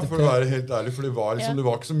å være helt ærlig, for det var liksom, det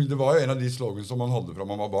var ikke så mye, det var jo en av de slogene som man hadde fra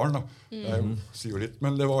man var barn da. Jeg sier jo litt,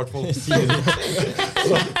 men det var i hvert fall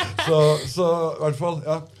så i hvert fall,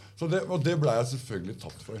 ja. Og det ble jeg selvfølgelig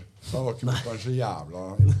tatt for. Da var ikke mutteren så jævla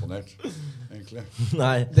imponert, egentlig.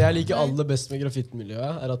 Nei. Det jeg liker aller best med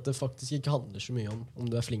graffiti-miljøet, er at det faktisk ikke handler så mye om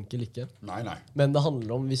du er flink eller ikke. Nei. Men det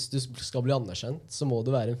handler om, hvis du skal bli anerkjent, så må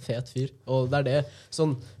du være en fet fyr. Og det er det,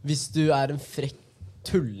 sånn, hvis du er en frekk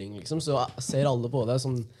tulling, liksom, så ser alle på deg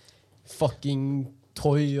sånn fucking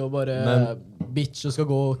toy og bare bitch og skal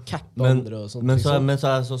gå og cappe andre og sånt. Men så er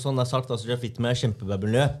det sånn det er sagt, altså graffiti med kjempebra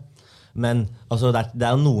miljø. Men altså, det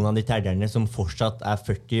er jo noen av de terderne som fortsatt er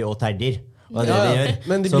 40 og terder. Hva det de gjør.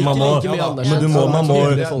 Men de Så blir man ikke må- like mye Ja, anerkjent. men man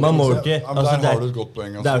må Ja, ikke men altså, der har du et godt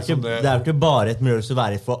poeng. det er Altså, jo ikke bare et miljø å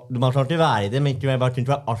være i for man kan ikke være i det, men ikke bare kunne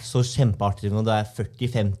være så kjempeartig når du er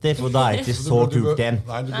 40-50, for da er det ikke så kult igjen.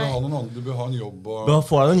 Nei, du bør ha noen andre, du bør ha en jobb og... Da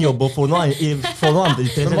får han en jobb og få noe andre Men man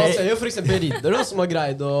interesser. ser jo for eksempel Ridder da, som har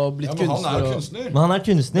greid å blitt Ja, men han er kunstner. jo og- kunstner. Men han er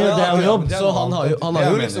kunstner, og det er jo en jobb. det er Så noe han har jo, annet. han Det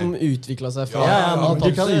har jo jeg liksom mener. utviklet seg fra Ja, ja, han men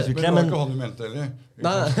du kan tapte- utvikle- Men det var men- ikke han du mente heller.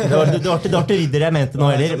 Nei, Det var ikke Ridder jeg mente nå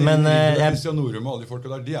heller, men Christian Norum og alle de folka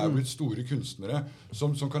der, de er jo blitt store kunstnere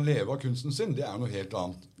som kan leve av kunsten sin. Det er noe helt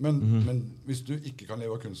annet. Men hvis du ikke kan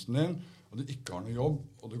leve av kunsten din, og du ikke har noe jobb,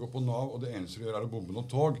 og du går på Nav, og det eneste du gjør er å bombe noen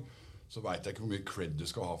tog, så veit jeg ikke hvor mye cred du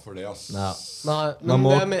skal ha for det. Ass. Ja. Nei, Man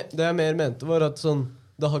men må- det jeg mer mente var at sånn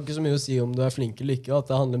det har ikke så mye å si om du er flink eller ikke, at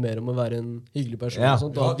det handler mer om å være en hyggelig person. Ja. Og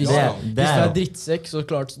sånt, og Ja, hvis, ja, hvis det er du er jo- drittsekk, så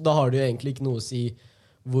klart, da har det jo egentlig ikke noe å si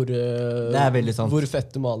hvor, Det er veldig sant. hvor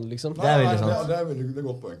fett du maler, liksom. Det er veldig sant. Det er veldig det er et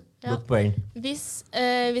godt poeng. Ja. Godt poeng. Hvis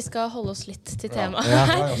vi skal holde oss litt til temaet.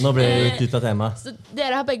 Ja, nå ble det litt ut av temaet. Så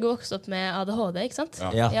dere har begge vokst opp med ADHD, ikke sant?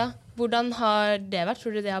 Ja. Ja. Hvordan har det vært?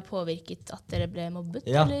 Tror du det har påvirket at dere ble mobbet?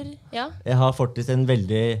 Ja. Eller? Ja. Jeg har faktisk en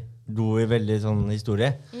veldig sånn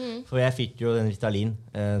historie. For jeg fikk jo den Ritalin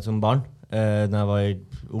som barn da jeg var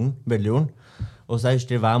ung, veldig ung. Og så jeg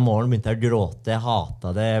husker hver morgen begynte jeg å gråte, jeg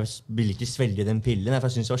hatet det, jeg ville ikke svelge den pillen. For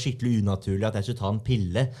jeg syntes det var skikkelig unaturlig at jeg skulle ta en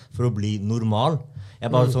pille for å bli normal.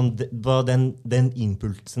 Jeg bare sånn, den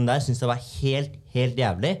impulsen der syntes jeg var helt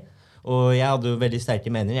jævlig. Og jeg hadde jo veldig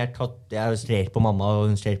sterke meninger. Jeg skrek på mamma, og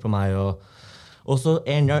hun skrek på meg. Og så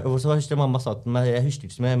en gang, og så husker jeg mamma sa til meg, jeg husker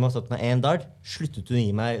ikke, men mamma sa til meg en dag, sluttet hun å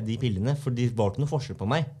gi meg de pillene, for det var ikke noe forskjell på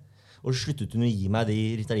meg. Og så sluttet hun å gi meg de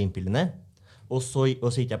Ritalin-pillene, og så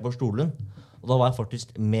gikk jeg på stolen. Og da var jeg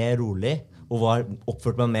faktisk mer rolig, og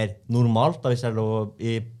oppførte meg mer normalt, da, hvis jeg lå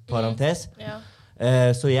i parentes. Ja.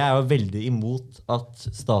 Så jeg er jo veldig imot at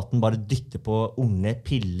staten bare dytter på unge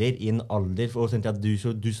piller i en alder for å tenke at du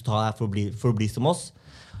skal ta her for å bli som oss.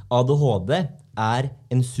 ADHD er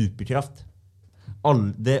en superkraft.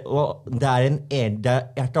 Det er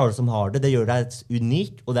ikke alle som har det. Det gjør deg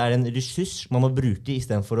unikt, og det er en ressurs man må bruke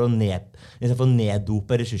istedenfor å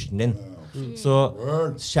neddope ressursen din. Så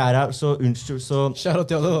Kjære Kjære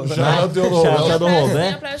til ADHD.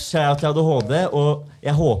 Kjære til ADHD. Og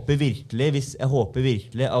jeg håper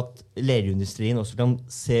virkelig at legeindustrien også kan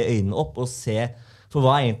se øynene opp og se for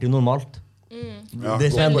hva er egentlig normalt. Ja, Det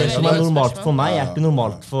som godt poeng. er normalt for meg, er ikke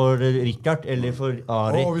normalt for Richard eller for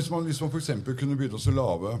Ari. Og hvis man for eksempel kunne begynne å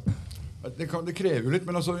lage det krever jo litt,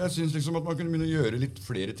 men altså, jeg synes liksom at man kunne begynne å gjøre litt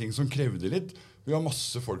flere ting som krevde litt. Vi har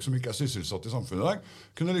masse folk som ikke er sysselsatt i samfunnet i dag.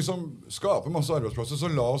 Kunne liksom skape masse arbeidsplasser,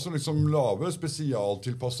 så la oss liksom lage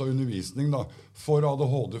spesialtilpasset undervisning da, for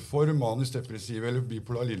ADHD, for manisk depressive eller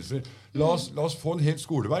bipolar lidelser. La oss få en helt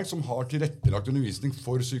skoleverk som har tilrettelagt undervisning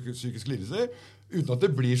for psykiske lidelser, uten at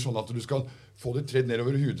det blir sånn at du skal få det tredd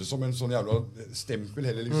nedover hodet som en sånn jævla stempel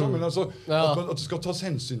heller, liksom. Men altså, at det skal tas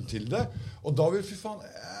hensyn til det. Og da vil, fy faen,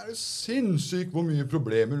 er det sinnssykt hvor mye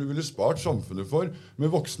problemer du ville spart samfunnet for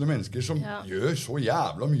med voksne mennesker som gjør så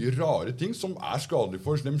jævla mye rare ting som er skadelig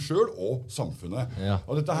for dem selv og samfunnet. Ja.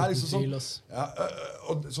 Og dette her liksom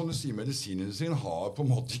og som du sier, medisinindustrien har på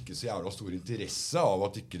en måte ikke så jævla stor interesse av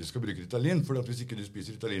at ikke du skal bruke Ritalin, for hvis ikke du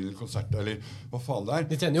spiser Ritalin eller konsert eller hva faen det er.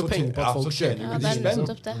 De tjener jo penger på at folk kjøper Ja, det er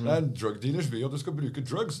nettopp det. Det er drug dealers vil at du skal bruke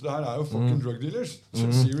drugs. Det her er jo fucking drug dealers.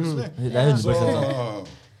 Seriously. Det er 100% sant.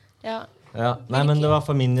 Så, Ja. Ja, nei, men det var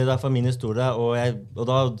for min historie, og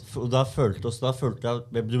da følte jeg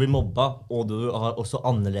at du blir mobba, og du er også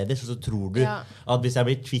annerledes, og så tror du at hvis jeg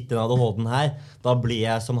blir kvitt den ADHD-en her, da blir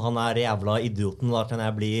jeg som han er jævla idioten, da kan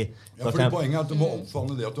jeg bli... Poenget er at du må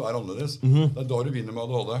omfavne det at du er annerledes. Det er da du vinner med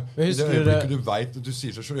ADHD. I det øyeblikket du vet at du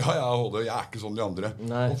sier seg selv, ja, jeg er ADHD, jeg er ikke sånn de andre.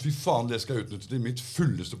 Og fy faen, det skal jeg utnytte til mitt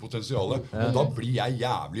fulleste potensiale. Og da blir jeg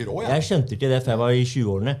jævlig rå, Jeg skjønte ikke det før jeg var i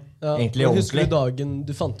 20-årene. Egentlig Men husker ordentlig. du dagen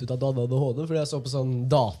du fant ut at du hadde ADHD? Fordi jeg så på sånn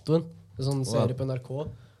Datoen, en sånn serie på NRK.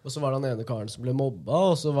 Og så var det den ene karen som ble mobba,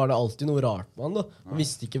 og så var det alltid noe rart med han. Da. Han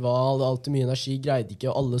visste ikke hva, hadde alltid mye energi, greide ikke,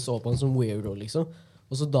 og alle så på han som weirdo, liksom.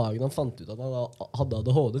 Og så dagen han fant ut at han hadde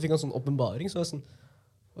ADHD, fikk han sånn åpenbaring. Så var jeg sånn,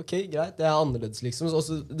 ok, greit, jeg er annerledes, liksom.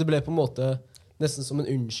 Så det ble på en måte nesten som en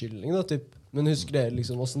unnskyldning, da, typ. Men husker dere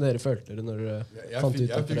liksom, hvordan dere følte det når dere fant ut at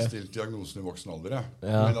Jeg fikk dere... stilt diagnosen i voksen alder, jeg.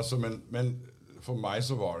 Ja. Men for meg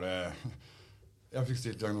så var det... Jeg fikk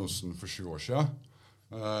stilt diagnosen for 7 år siden.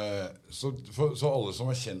 Så alle som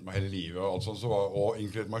har kjent meg hele livet, og alt sånt, og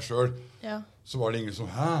inkludert meg selv, så var det ingen som,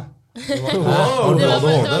 hæ? Det var, Har du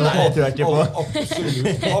ADHD? Nei, jeg tror ikke på.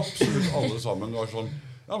 Absolutt alle sammen var sånn,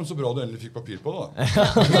 ja, men så bra du endelig fikk papir på det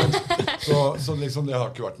da. så liksom det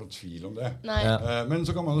har ikke vært noe tvil om det. Men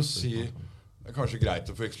så kan man jo si, det er kanskje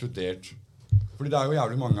greit å få ekskludert Fordi det jo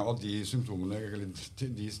jævlig mange av de symptomene, eller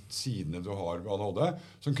de sidene du har ved ADHD,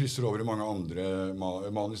 som krysser over i mange andre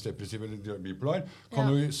manisk depressiv eller bipolar, kan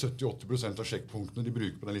jo 70-80% av sjekkpunktene de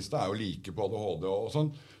bruker på den lista jo like på ADHD og sånn.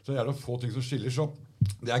 Så det å få ting som skiller, så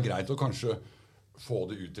det greit å kanskje få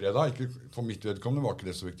det utredet. Ikke for mitt vedkommende var ikke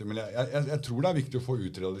det så viktig, men jeg tror det viktig å få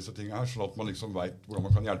utredet disse tingene her, sånn at man liksom vet hvordan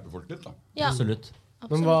man kan hjelpe folk litt. Da. Ja. Absolutt.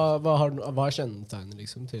 Men hva kjennetegner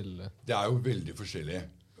liksom til Det jo veldig forskjellig.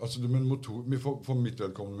 Altså, men for mitt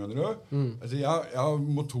vedkommende, mener du? Altså, jeg har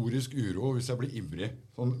motorisk uro hvis jeg blir ivrig.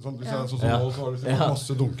 Hvis jeg sånn som nå, så har det masse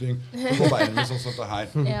dunking på beina mine, sånn det her.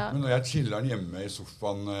 Men når jeg chiller hjemme i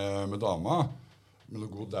sofaen med dama, med noe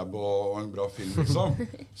god dab og en bra film, liksom,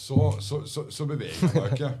 så beveger jeg meg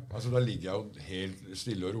ikke. Altså, da ligger jeg jo helt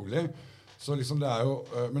stille og rolig. Så liksom det jo,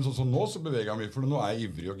 men sånn som nå så beveger jeg meg, for nå jeg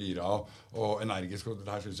ivrig og gira og energisk, og det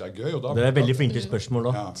her synes jeg gøy. Og da, det veldig flinke spørsmål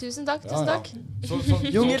da. Tusen takk, tusen takk.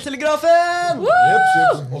 Jungeltelegrafen!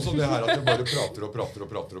 Og så det her at jeg bare prater og prater.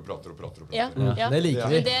 Ja. Det liker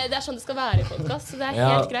vi. Men det sånn det skal være i podcast, så det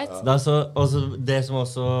helt greit. Det som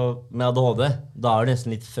også med ADHD, da det nesten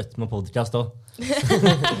litt født med podcast også.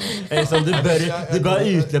 Du bør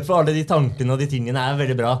utløp for alle de tankene og de tingene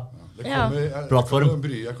veldig bra. Plattform.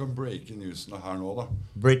 Jeg kan breake newsene her nå, da.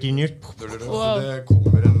 Breaking news. Det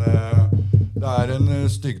kommer det en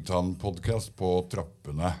styggtann-podcast på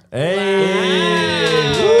trappene.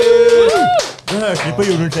 Du hørte litt på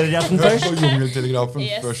Jungeltelegrafen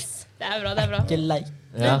først. Det bra. Ikke lei.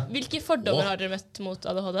 Men hvilke fordommer har dere møtt mot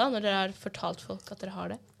ADHD da, når dere har fortalt folk at dere har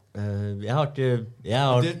det? Jeg har ikke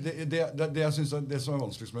Det jeg synes det som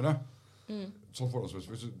vanskeligst med det, sånn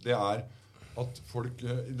fordomsmessig, det at folk,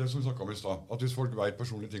 det som vi snakket om i sted, at hvis folk vet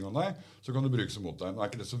personlige ting om deg, så kan det brukes mot deg. Nå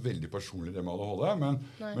ikke det så veldig personlig det med ADHD,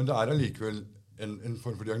 men det allikevel en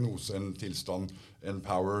form for diagnose, en tilstand, en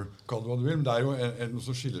power, kall det hva du vil, men det jo noe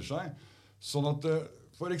som skiller seg. Sånn at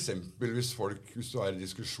for eksempel hvis du i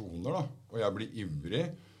diskusjoner da, og jeg blir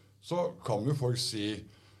ivrig, så kan jo folk si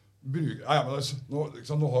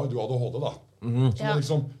nå har du ADHD da.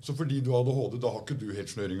 Så fordi du har ADHD, da har ikke du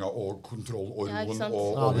helt snøringa og kontroll og roen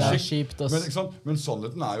og oversikt. Men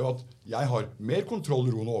sannheten jo at jeg har mer kontroll,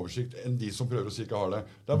 roen og oversikt enn de som prøver å si ikke har det.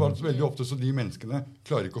 Det bare så veldig ofte så de menneskene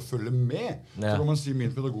klarer ikke å følge med. Så kan man si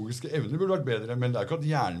min pedagogiske evne burde vært bedre, men det ikke at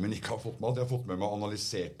hjernen min ikke har fått med alt. Jeg har fått med meg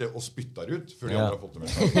analysert det og spyttet ut før de andre har fått det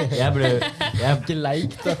med seg. Jeg har ikke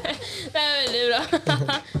leikt det. Det veldig bra.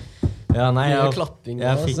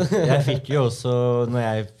 Jeg fikk jo også, når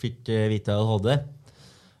jeg fikk vite ADHD,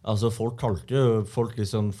 altså folk talte jo, folk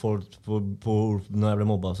når jeg ble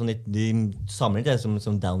mobbet, sånn, de sammenlignet det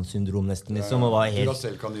som Down-syndrom nesten, liksom, og var helt...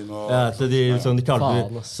 så de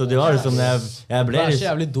kalte så det var liksom, jeg ble... Det så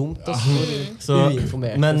jævlig dumt,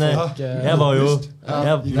 uinformert. Men jeg var jo...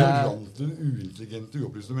 Uintelligente,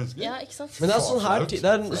 uopplyste mennesker. Ja, ikke sant? Men det sånn her,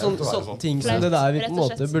 det sånne ting som det der vi på en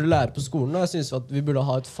måte burde lære på skolen. Og jeg synes at vi burde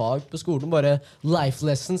ha et fag på skolen, bare life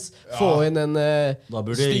lessons, få inn en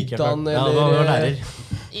styggtann eller...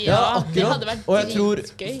 Ja, det hadde vært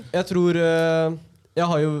dritgøy. Jeg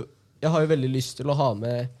har jo veldig lyst til å ha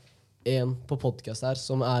med en på podcast her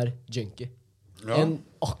som junkie. En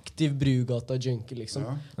aktiv Brugata-junkie, liksom.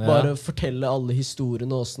 Bare fortelle alle historiene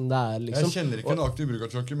og hvordan det liksom. Jeg kjenner ikke en aktiv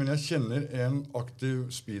Brugata-junkie, men jeg kjenner en aktiv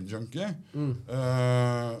speed-junkie.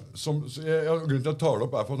 Grunnen til at jeg tar det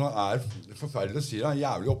opp for at han forferdelig å si det, en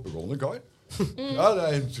jævlig oppegående kar. Ja, det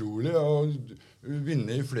utrolig å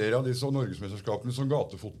vinne i flere av disse norgesmesterskapene som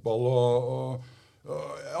gatefotball og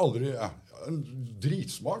aldri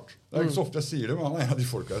dritsmart. Det ikke så ofte jeg sier det, men han en av de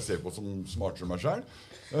folka jeg ser på som smartere enn meg selv.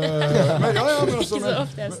 Men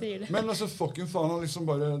altså, fucking faen, liksom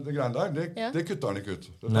bare det greiene der, det kutter han ikke ut.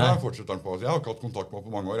 Det fortsetter han på. Jeg har ikke hatt kontakt med han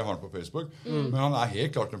på mange år, jeg har han på Facebook, men han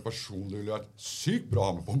helt klart en person det ville vært sykt bra å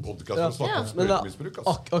ha med på en podcast for å snakke om sprøytemisbruk.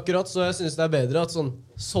 Akkurat så jeg synes det bedre at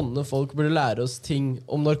sånne folk burde lære oss ting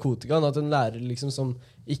om narkotika, enn at en lærer liksom som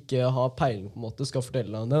ikke har peiling på en måte skal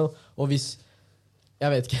fortelle han det, og hvis jeg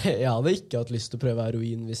vet ikke, jeg hadde ikke hatt lyst til å prøve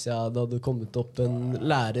heroin hvis jeg hadde kommet opp en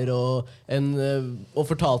lærer og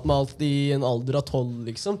fortalt meg alt i en alder av 12,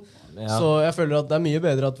 liksom. Så jeg føler at det mye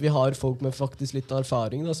bedre at vi har folk med faktisk litt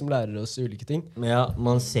erfaring da, som lærer oss ulike ting. Ja,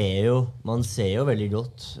 man ser jo veldig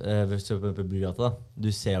godt på Brugata. Du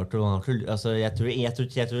ser at altså, jeg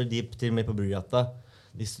tror de til og med på Brugata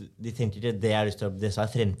de tenker ikke det så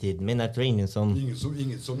fremtiden min. Jeg tror ingen som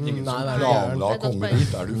planla å komme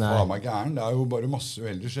dit. Du faen meg gæren? Det jo bare masse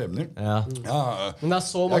uheldige skjebner. Men det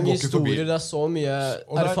så mange historier, det så mye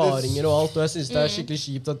erfaringer og alt, og jeg synes det skikkelig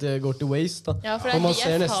kjipt at det går til waste da. Ja, for det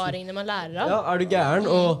de erfaringene man lærer av. Ja, du gæren?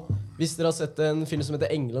 Og Hvis dere har sett en film som heter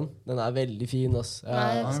England, den veldig fin, ass.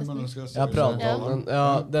 Nei. Nei, men den skal Jeg har pratet Ja. om den.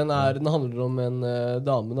 Ja, den handler om en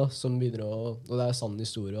dame da, som begynner og det sann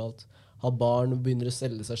historie og alt, har barn og begynner å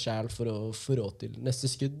selge seg selv for å få råd til neste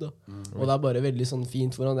skudd da. Og det bare veldig sånn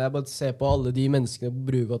fint foran. Jeg bare ser på alle de menneskene på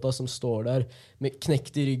Brugata som står der med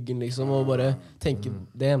knekt i ryggen liksom, og bare tenker,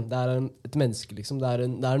 det et menneske liksom,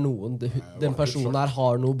 det noen, den personen her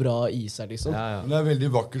har noe bra i seg liksom. Ja. Men det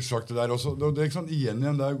veldig vakkert sagt det der også. Det er ikke sant, igjen,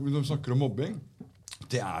 når du snakker om mobbing,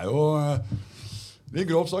 det jo det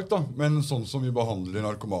grovt sagt da, men sånn som vi behandler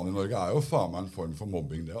narkomane i Norge jo faen meg en form for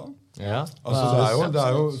mobbing det da. Ja. Altså, det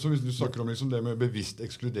jo, så hvis du snakker om liksom det med bevisst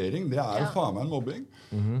ekskludering, det jo faen meg en mobbing.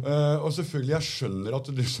 Og selvfølgelig, jeg skjønner at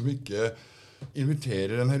du liksom ikke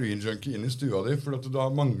inviterer en heroinjunkie inn i stua di, for at da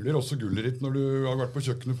mangler også gullet ditt når du har vært på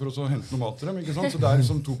kjøkkenet for å hente noe mat til dem, ikke sant? Så det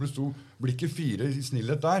liksom 2 + 2 blir ikke 4 i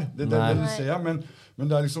snillhet der. Det ser jeg, men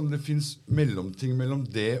det liksom, det finnes mellomting mellom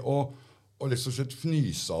det og rett og slett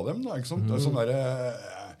fnyse av dem, da, ikke sant? Det sånn der...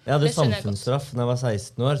 Jeg hadde Det skjønner jeg samfunnsstraff når jeg var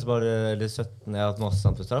 16 år, så var det, eller 17, jeg hadde masse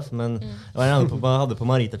samfunnsstraff, men jeg hadde på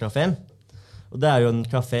Marita-kaféen, og det jo en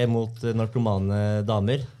kafé mot narkomane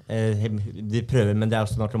damer. De prøver, men det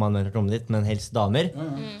også narkomane med narkomane ditt, men helst damer.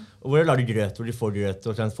 Og hvor de lager grøt, hvor de får grøt,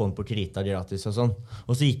 og kan få den på krita gratis og sånn.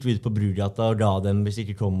 Og så gikk vi ut på Brugata og la dem hvis de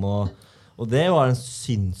ikke kom, og det var en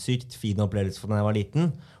sinnssykt fin opplevelse for da jeg var liten.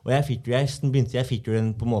 Og jeg fikk jo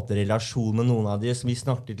en på en måte relasjon med noen av de, som vi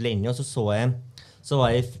snakket lenge, og så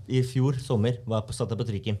var jeg i fjor sommer, satt jeg på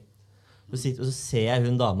trykken. Og så ser jeg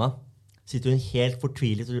hun dama, sitter hun helt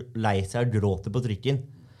fortvilet og lei seg og gråter på trykken.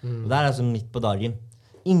 Og det altså midt på dagen.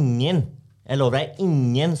 Jeg lover deg,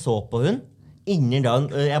 ingen så på hun. Ingen da,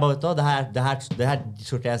 jeg bare vet du, det her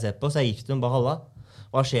skjorte jeg ser på, så jeg gikk til hun bare, halla.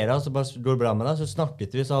 Hva skjer da? Så bare går det bra med deg. Så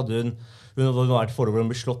snakket vi, så hadde hun var et forhold hvor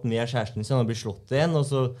hun ble slått med kjæresten sin, hun ble slått igjen, og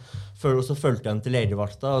så følte hun til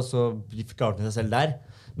legevakta, og så forklarte hun seg selv der.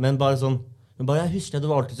 Men bare sånn, hun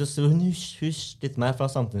husket meg fra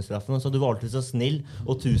samfunnsstraffen, og så du var alltid så snill,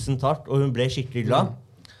 og 1000 takk, og hun ble skikkelig glad.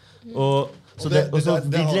 Og så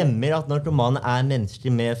vi glemmer at narkomane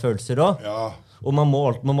mennesker med følelser også. Ja. Og man må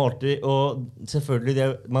alltid, og selvfølgelig,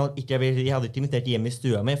 jeg hadde ikke invitert hjem i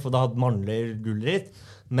stua mi, for da mangler gullet ditt,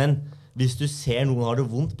 men hvis du ser noen har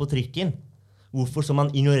det vondt på trykken, hvorfor skal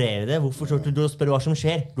man ignorere det? Hvorfor skal du spørre hva som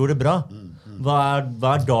skjer? Går det bra?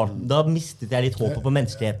 Da mistet jeg litt håpet på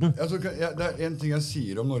menneskeligheten. Det en ting jeg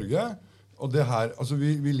sier om Norge, og det her, altså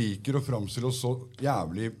vi liker å fremstille oss så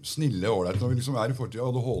jævlig snille og ålreit når vi liksom i fortid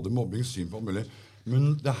ADHD, mobbing, syn på alt mulig. Men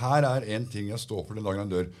det her en ting jeg står for den dagen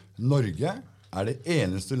jeg dør. Norge det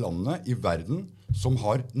eneste landet i verden som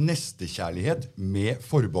har nestekjærlighet med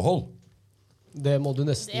forbehold. Det må du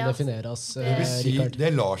nesten definere, Det vil si,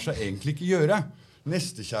 det lar seg egentlig ikke gjøre.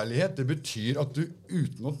 Nestekjærlighet, det betyr at du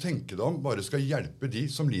uten å tenke deg om bare skal hjelpe de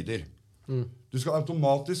som lider. Du skal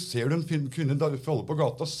automatisk, ser du en kvinne falle på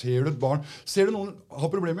gata, ser du et barn, ser du noen ha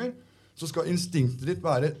problemer, så skal instinktet ditt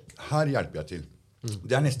være, her hjelper jeg til.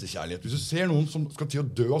 Det nestekjærlighet. Hvis du ser noen som skal til å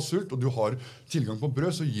dø av sult, og du har tilgang på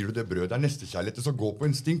brød, så gir du det brød. Det nestekjærlighet. Det skal gå på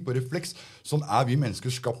instinkt, på refleks. Sånn vi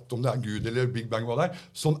mennesker skapt, om det Gud eller Big Bang, hva det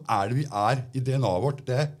Sånn det vi i DNA-et vårt.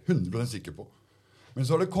 Det jeg 100% sikker på. Men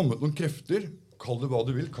så har det kommet noen krefter, kall det hva du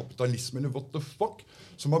vil, kapitalisme eller what the fuck,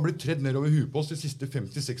 som har blitt tredd nedover huet på oss de siste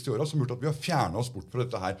 50-60 årene, som gjort at vi har fjernet oss bort fra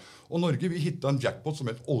dette her. Og Norge, vi hittet en jackpot som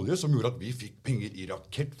het olje, som gjorde at vi fikk penger i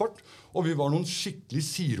rakettfart, og vi var noen skikkelig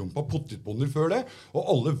sirumpa pottitbonder før det, og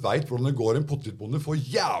alle vet hvordan det går en pottitbonde får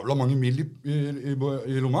jævla mange mil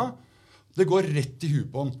i lomma. Det går rett i huet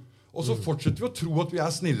på den. Og så fortsetter vi å tro at vi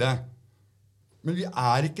snille. Men vi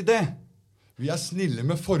ikke det. Vi snille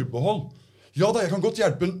med forbehold. Ja da, jeg kan godt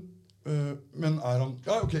hjelpe en, men han...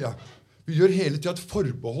 Ja, ok, ja. Vi gjør hele tiden et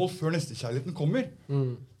forbehold før nestekjærligheten kommer.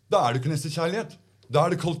 Da det ikke nestekjærlighet. Da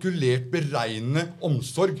det kalkulert, beregnende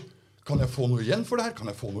omsorg. Kan jeg få noe igjen for det her? Kan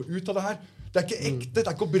jeg få noe ut av det her? Det ikke ekte,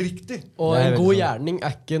 det ikke oppriktig. Og en god gjerning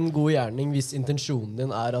ikke en god gjerning hvis intensjonen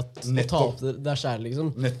din at å ta opp det selv, liksom.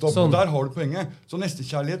 Nettopp, sånn. Der har du poenget. Så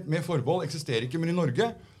nestekjærlighet med forbehold eksisterer ikke, men i Norge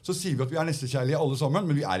så sier vi at vi nestekjærlige alle sammen,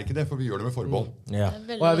 men vi ikke det, for vi gjør det med forbehold. Ja.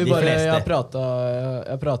 Og jeg har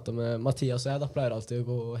pratet med Mathias, og jeg pleier alltid å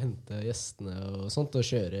gå og hente gjestene og sånt, og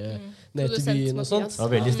kjøre ned til byen og sånt. Det var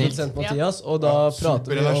veldig snilt. Mathias, og da prater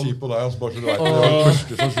vi om... Super energi på deg, bare så du vet. Det den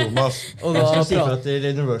første stasjonen, ass. Jeg skal si for at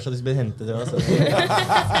Universal blir hentet til oss.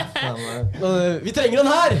 Vi trenger den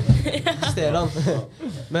her! Stjeler han.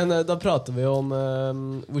 Men da prater vi om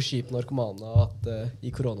hvor kjip narkomane har hatt i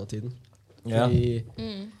koronatiden. Fordi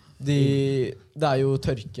det jo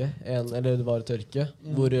tørke, eller det var tørke,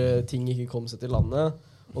 hvor ting ikke kom seg til landet.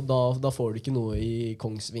 Og da får du ikke noe i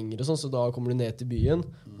Kongsvinger og sånn, så da kommer du ned til byen,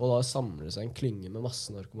 og da samler det seg en klynge med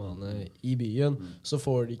masse narkomane i byen. Så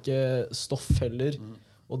får de ikke stoff heller.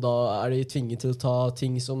 Og da er de tvinget til å ta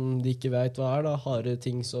ting som de ikke vet hva er, da. Harde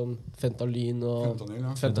ting som fentanyl og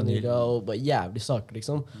fentanyl, og bare jævlig saker,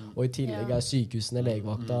 liksom. Og i tillegg er sykehusene,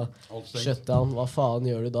 legevakta, shutdown. Hva faen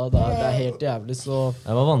gjør du da? Det er helt jævlig, så...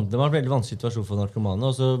 Det var en veldig vanskelig situasjon for narkomane.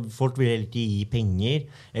 Også folk vil heller ikke gi penger,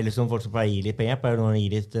 eller som folk som pleier å gi litt penger, pleier noen å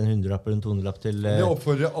gi litt en 100-lapp eller en 200-lapp til... Det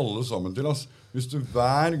oppfordrer jeg alle sammen til, ass. Hvis du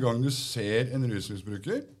hver gang du ser en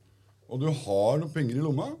rusmisbruker, og du har noen penger i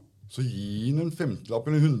lomma, så gi inn en 50-lapp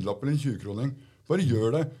eller en 100-lapp eller en 20-kroning. Bare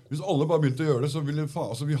gjør det. Hvis alle bare begynte å gjøre det, så vil det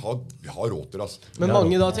altså, vi har råd til, ass. Men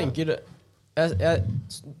mange da tenker...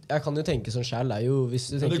 Jeg kan jo tenke sånn selv, er jo hvis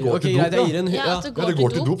du tenker... det går til dop, det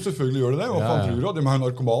går til dop, selvfølgelig gjør det det. Hva faen tror du? De har jo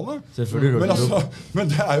narkomane. Selvfølgelig går det til dop. Men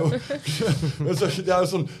det er jo... det er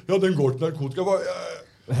jo sånn... Ja, den går til narkotika.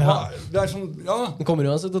 Det er sånn, ja. Den kommer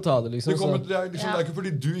uansett til å ta det, liksom. Det er ikke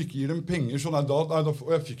fordi du ikke gir dem penger, sånn,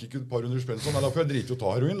 og jeg fikk ikke et par hundre spenn, sånn, da får jeg drite å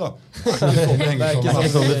ta heroin, da. Det er ikke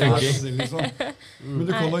sånn det henger sammen. Men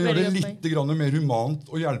du kan da gjøre det litt grann mer humant,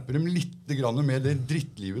 og hjelpe dem litt grann med det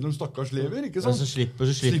drittlivet de stakkars lever, ikke sant? Så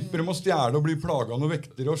slipper dem å stjæle og bli plaget av noen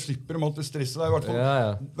vektere, og slipper dem alt det stresset der, i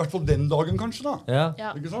hvert fall den dagen, kanskje, da.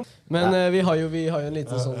 Ikke sant? Men vi har jo en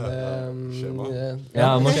liten sånn...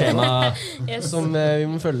 skjema. Som vi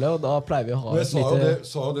må følge, og da pleier vi å ha et lite... Jeg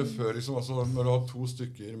sa jo det før, liksom, altså, når du har 2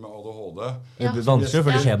 stykker med ADHD... Det blir vanskelig å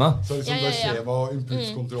følge skjema. Så liksom det er skjema og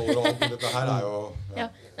impulskontroller og alt, dette her er jo...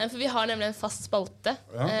 For vi har nemlig en fast spalte,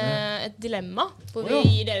 et dilemma, hvor vi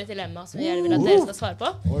gir dere et dilemma som vi gjerne vil at dere skal svare på.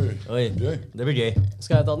 Oi, det blir gøy.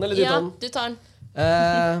 Skal jeg ta den, eller du ta den? Ja, du tar den.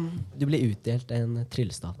 Du blir utdelt en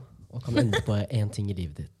tryllestav, og kan endre på en ting i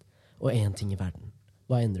livet ditt, og en ting i verden.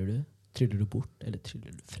 Hva endrer du? Tryller du bort, eller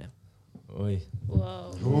tryller du frem? Oi.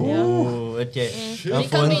 Wow. Okay. Jeg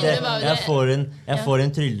får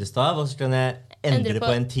en tryllestav, og så kan jeg endre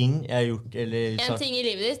på en ting jeg har gjort, eller en ting i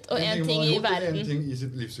livet ditt, og en ting i verden. En ting i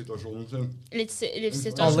livssituasjonen sin.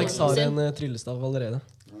 Alex har en tryllestav allerede.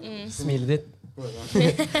 Smilet ditt. Du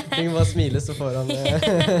kan bare smile, så får han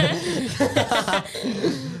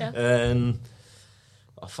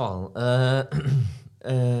hva faen?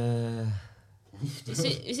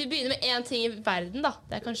 Hvis vi begynner med en ting i verden, da.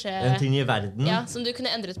 Det er kanskje... En ting i verden? Ja, som du kunne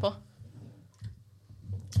endret på.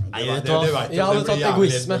 Jeg hadde tatt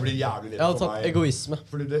egoisme. Det blir jævlig lett for meg. Jeg hadde tatt egoisme.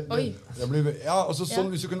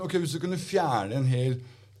 Hvis du kunne fjerne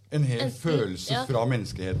en hel følelse fra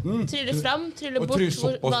menneskeligheten. Trylle fram, trylle bort,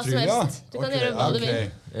 hva som helst. Du kan gjøre hva du vil.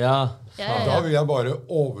 Da vil jeg bare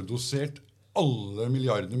overdosert alle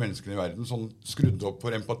milliardene menneskene i verden sånn skrudd opp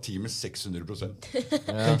for empati med 600%. Tenk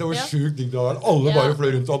deg hvor sjukt digg det var. Alle bare fløy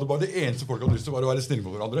rundt og hadde bare det eneste folk hadde lyst til var å være snille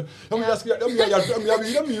på hverandre. Ja, men jeg skal hjelpe, jeg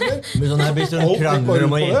vil mye mer. Men sånn her blir sånn krangler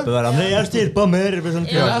om å hjelpe hverandre. Jeg styrer på mer. I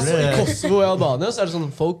Kosovo og Albania så er det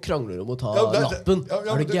sånn folk krangler om å ta lappen.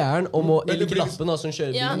 Er du gæren? Eller ikke lappen, da, som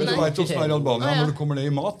kjører bil. Men du vet hvordan det er i Albania når du kommer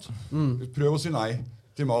ned i mat. Prøv å si nei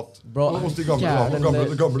til mat. Hos de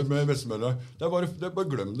gamle med vestemølle. Det er bare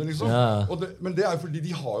glem det, liksom. Men det er fordi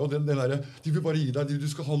de har jo den der, de vil bare gi deg, du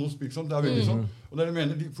skal ha noe spik, det er veldig sånn. Og det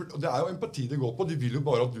er jo empati det går på, de vil jo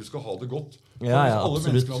bare at du skal ha det godt. Hvis alle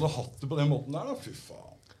menneskene hadde hatt det på den måten der, da, fy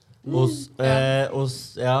faen.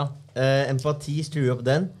 Empati skrur opp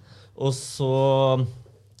den, og så...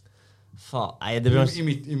 Faen, nei, det blir...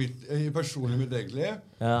 Personlig mitt eget liv,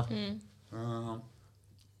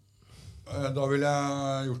 da ville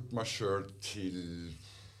jeg gjort meg selv til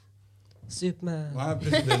Superman. Nei,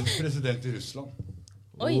 president i Russland.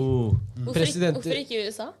 Oi, hvorfor ikke i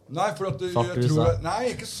USA? Nei, for at jeg tror... Nei,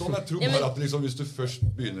 ikke sånn. Jeg tror bare at liksom, hvis du først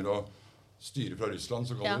begynner å styre fra Russland,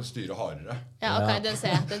 så kan du styre hardere. Ja, ok, den ser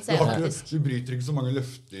jeg faktisk. Du bryter ikke så mange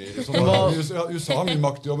løfter. USA har mye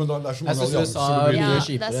makt, jo, men det er så mange allianser. Jeg synes USA er mye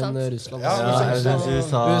kjipere enn Russland.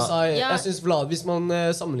 Jeg synes hvis man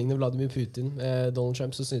sammenligner Vladimir Putin med Donald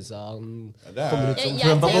Trump, så synes jeg han kommer ut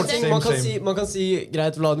som... Man kan si,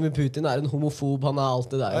 greit, Vladimir Putin er en homofob, han er alt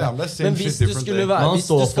det der. Men hvis du skulle være...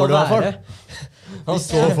 Han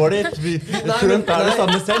står for det. Trump er det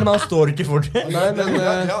samme selv, men han står ikke for det. Nei, men...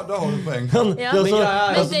 Ja, da har du poeng.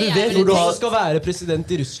 Hvis du skal være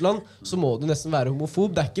president i Russland, så må du nesten være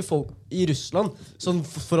homofob. Det er ikke folk i Russland som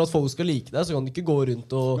for at folk skal like deg, så kan du ikke gå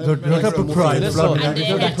rundt og... Du har på Pride-dress i Russland?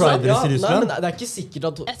 Nei, men det er ikke sikkert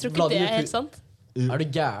at... Jeg tror ikke det er helt sant. Er du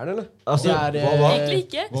gæren, eller? Altså, egentlig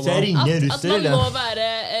ikke. Så jeg ringer russer, at man må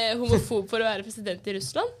være homofob for å være president i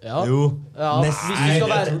Russland? Ja. Jo. Ja, hvis Nesten. du skal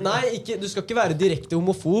være, nei, ikke, du skal ikke være direkte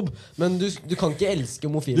homofob, men du kan ikke elske Du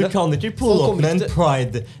homofile. kan ikke pulle Folk opp kommer med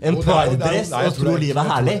en ikke pride-dress Nei, jeg og tror tro det- livet er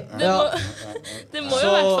herlig. Det må jo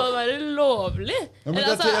i hvert fall være lovlig. Ja, men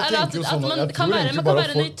Eller, jeg eller tenker jo at sånn at man jeg kan tror være, egentlig man kan bare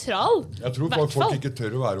være folk- nøytral. Jeg tror Hvert folk fall. ikke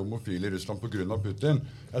tør å være homofile i Russland pga. Putin.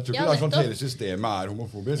 Jeg tror ikke Ja, det er sånn at nettopp. hele systemet er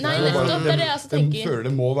homofobisk. Nei, Jeg tror bare nettopp, at det er det jeg også de tenker. føler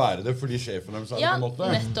det må være det fordi sjefen deres er det Ja, på en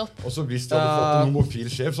måte. nettopp. Og så hvis de hadde fått en homofil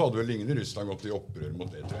sjef, så hadde vel ingen i Russland gått i opprør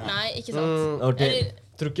mot det, tror jeg. Nei, ikke sant. Ok. Eller,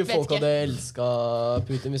 Tror ikke Vet folk ikke. hadde elska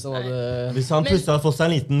Putin hvis han Nei. hadde Hvis han Men- plutselig hadde fått seg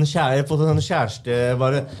en liten fått en kjæreste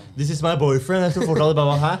bare, This is my boyfriend. Jeg tror folk hadde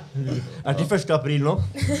bare hæ? Er det til 1. april nå?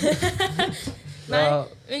 nei, Ja.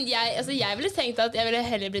 men jeg ville tenkt at jeg ville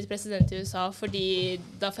heller blitt president i USA, fordi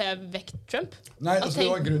da får jeg vekk Trump. Nei, Og altså, det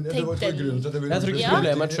var tenk- grunnen tenk den- til at jeg ville Jeg tror ikke bli Ja.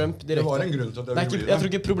 problemet er president. Trump Det direkte. var en grunn til at Det jeg er ville ikke, bli jeg tror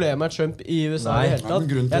det. ikke problemet er Trump i USA Nei. i det hele Nei, men tatt.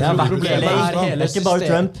 grunnen til Jeg at tror jeg ville problemet bli er president- hele Det er ikke bare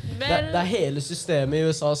systemet. Trump. Det er hele systemet i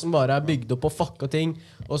USA som bare er bygd opp på fucka ting,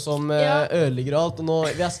 og som Ja. ødelegger alt. Og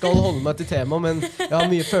nå, jeg skal holde meg til temaet, men jeg har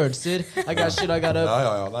mye følelser. I got shit, I gotta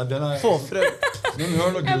Ja. Nei, den er... få frem. Men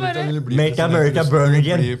hør, grunnen til at jeg ville bli Make president i America Russland- burn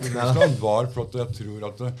again. bli Russland var for at jeg tror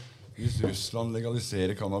at hvis Russland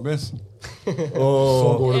legaliserer cannabis, så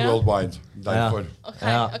Og går det Ja. worldwide. Derfor. Ok,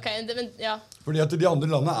 Ja. ok, men ja. Fordi at de andre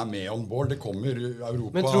landene er med on board. Det kommer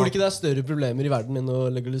Europa. Men tror du ikke det er større problemer i verden enn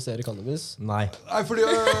å legalisere cannabis? Nei. Nei, fordi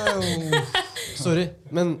Sorry,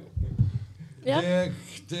 men Ja. det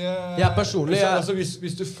Jeg personlig, jeg- altså,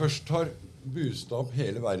 hvis du først har boosta opp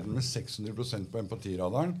hele verden med 600 på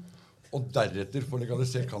empatiradaren, og deretter får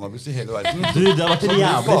legalisert cannabis i hele verden Du, det har vært så et blir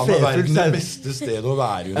jævlig faen meg fredfullt verden det sted. beste stedet å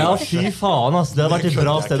være i Ja, universet. fy faen, ass. Det har vært et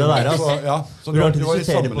bra sted å være. ass. Så, ja, så Vi har det var i diskutert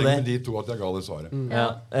på sammenheng det. med de to at jeg ga det svaret.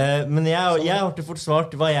 Ja. Men jeg har ikke fått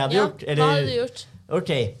svart hva jeg hadde Ja, gjort. hva hadde du gjort? Ok.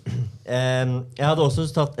 Jeg hadde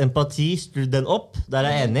også tatt empati, skrudd den opp. Der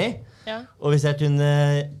er jeg enig. Ja. Og hvis jeg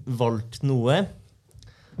kunne valgt noe,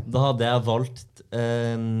 da hadde jeg valgt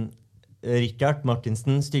Richard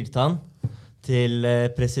Martinsen, stilte han, til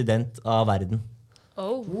president av verden.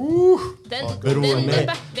 Oh. Den kan Broren jeg min.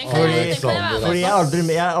 den kan jeg være med Fordi på. jeg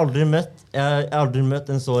har aldri møtt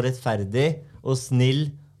en så rettferdig og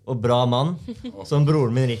snill og bra mann som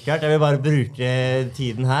broren min Richard. Jeg vil bare bruke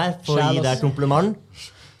tiden her for å gi deg et kompliment.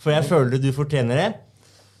 For jeg føler du fortjener det.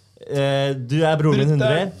 Du er broren min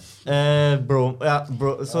 100.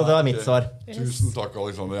 Så det var mitt svar. Tusen takk,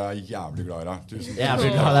 Alexander. Jeg er jævlig glad i deg. Tusen Jeg er takk.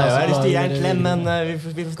 veldig glad i deg. Jeg har lyst til å gi deg en klem, men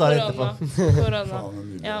vi får ta det etterpå. Korona. Faen, det er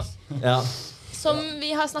nydelig, Ja. ass. Ja. Som vi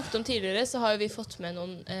har snakket om tidligere, så har jo vi fått med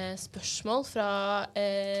noen spørsmål fra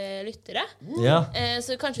lyttere. Ja.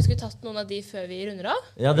 Så kanskje vi skulle tatt noen av de før vi runder av?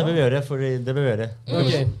 Ja, det bør vi gjøre. Det bør vi gjøre.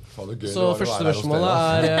 Ok, Faen, det er gøy Så det var å første være her hos spørsmålet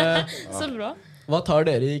dere, er Så bra. hva tar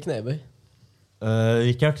dere i knebøy?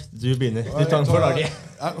 Richard, du begynner. ass. Du tar den for laget.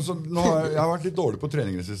 Jeg har vært litt dårlig på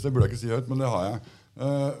trening i det siste. Det burde jeg ikke si høyt, men det har jeg.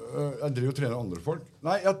 Jeg driver og trener andre folk.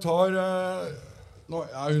 Nei, jeg tar nå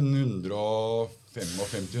er hun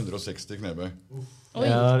 155-160 knebøy. Oi.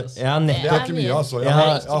 Jeg har Det er nettopp ikke mye, altså. Jeg Jeg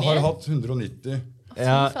har- har hatt 190.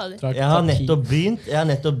 jeg, Fader. jeg har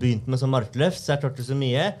nettopp begynt med sånn markløft, så jeg klarte ikke så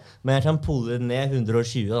mye. Men jeg kan pulle det ned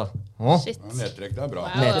 120, da. Shit. Ja, nedtrekk, det er bra.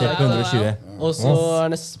 Wow. Nedtrekk på 120. Og så er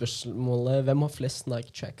neste spørsmål hvem har flest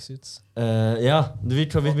Nike tracksuits? Ja, vi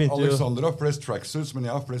begynte jo Alexander har flest tracksuits, men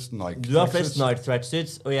jeg har flest Nike Du har flest Nike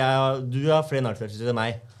tracksuits, og du har flere Nike tracksuits enn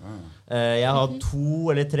meg. Jeg har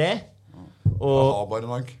 2 eller 3, Jeg og, har bare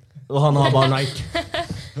Nike. og han har bare Nike.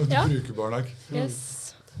 Ja. Jeg bruker bare Nike.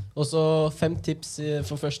 Yes. Og så 5 tips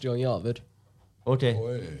for første gang i avhør. Ok.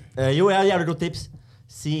 Oi. Jo, jeg har et jævlig godt tips.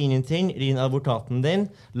 Si ingenting, ring advokaten din,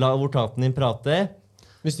 la advokaten din prate.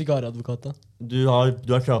 Hvis du ikke har advokat, da. Du har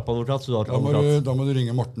krav på advokat, så du har Da må advokat. da må du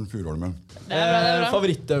ringe Morten Furholmen. Det er bra, det er bra.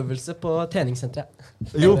 Favorittøvelse på treningssenteret.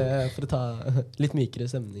 Jo. For å ta litt mykere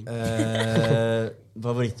stemning.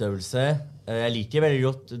 Favorittøvelse. Jeg liker veldig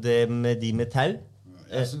godt det med de med tau.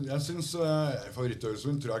 Jeg syns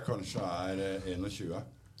favorittøvelsen min tror jeg kanskje er 21.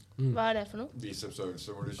 Hva er det for noe?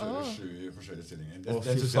 Bicepsøvelse hvor du kjører 7 i forskjellige stillinger. Å, Det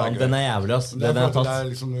fy synes jeg faen, er gøy. den er jævlig, ass. Men Den det er er, for at det tatt. er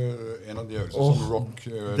liksom en av de øvelsene Åh, som rock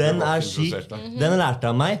Den er syk. rock-introduserte. Den lærte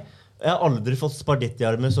av meg. Jeg har aldri fått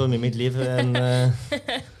spagettiarmer så mye i mitt liv enn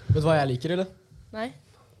Vet du hva jeg liker, eller? Nei?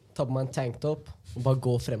 Ta på meg en tanktop og bare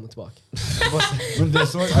gå frem og tilbake. Men det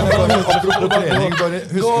som er, apropos trening, bare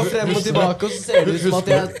Gå frem og tilbake, og så ser det ut som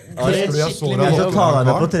at jeg Husker du jeg så skikkelig deg mye. Så tar jeg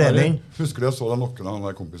med på knokke trening. Husker du jeg så deg nokke han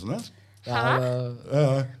der kompisen din? Ja,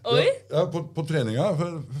 Ja, Oi! Ja, på treninga.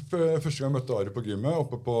 Første gang jeg møtte Ari på gymmet.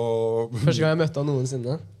 Oppe på Første gang jeg møtte han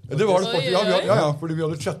noensinne. Det var det Oi, faktisk. oi, oi. Ja, fordi vi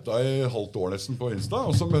hadde chatta i halvt år nesten på Insta,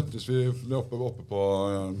 og så møttes vi oppe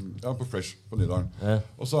på Fresh på Nydalen. Ja.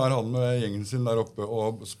 Og så er han med gjengen sin der oppe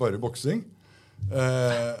og sparer boksing.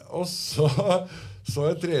 Og så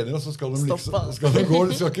jeg trener, og så skal de liksom,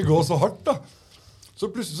 skal ikke gå så hardt, da. Så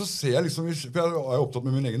plutselig så ser jeg liksom, for jeg er opptatt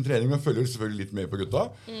med min egen trening, men jeg følger selvfølgelig litt med på gutta.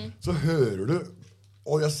 Så hører du,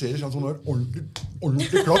 og jeg ser sånn der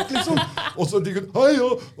ordentlig klakk, liksom. Og så tenker jeg, hei,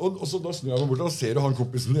 og så da snur jeg meg bort, og ser du han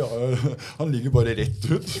kompisen, han ligger bare rett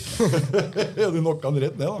ut. Ja, du knocker han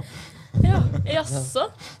rett ned, da. Ja, jaså.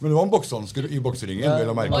 Men det var en boksehansker i bokseringen, vel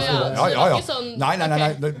å merke. Å ja, så det var ikke sånn, Nei,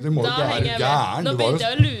 ok. det må Da ikke henger være jeg med. gæren. Nå Det var begynte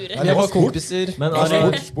jeg å lure. Nei, Jeg var var sport. kompiser. Men Ja,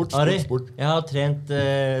 Ari, sport. Jeg har trent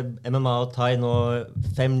MMA og thai nå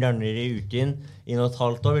 5 ganger i uken i noe et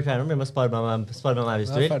halvt år. Vi trener med å spare med meg hvis du Jeg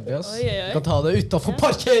er vil. ferdig, ass. Oi, oi, oi. Du kan ta det utenfor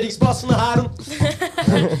parkeringsplassen her.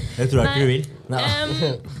 Det tror jeg ikke du vil. Nei.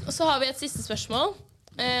 Og så har vi et siste spørsmål.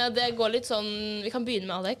 Det går litt sånn, vi kan begynne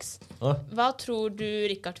med Alex. Å. Hva tror du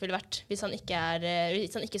Rikard ville vært hvis han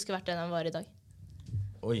ikke skulle vært den han var i dag?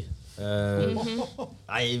 Oi.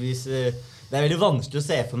 Nei, det er veldig vanskelig å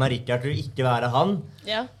se for meg Rikard til å ikke være han.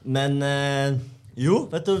 Ja. Men jo,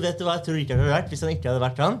 vet du hva jeg tror Rikard hadde vært hvis han ikke hadde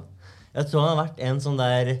vært han? Jeg tror han hadde vært en sånn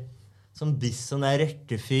der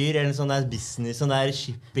røkkefyr, eller sånn der business, sånn der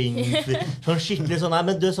shipping, sånn skikkelig sånn der,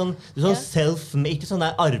 men du er sånn Ja. self-made, ikke sånn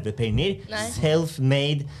der arvepenger, Nei.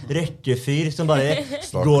 self-made røkkefyr som bare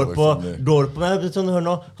Stakkars går på meg, sånn, hør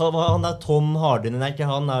nå, han er Tom Hardin, nei, ikke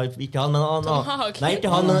han, men han, Tom Hagen? nei,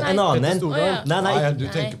 ikke han, en annen. Petter Stordalen. Å, ja. Nei, Du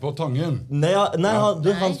tenker på Tangen.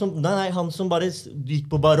 han som bare gikk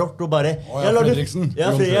på barokk og bare Å, ja, Fredriksen.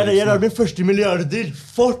 Ja, Jon jeg Fredriksen. lar min første milliarder.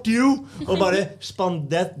 Fuck you! Og bare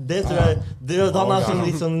det tror jeg han er sånn,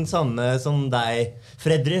 litt sånn samme som deg.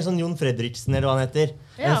 Sånn Jon Fredriksen, eller hva han heter.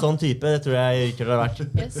 Ja. En sånn type, det tror jeg ikke har vært.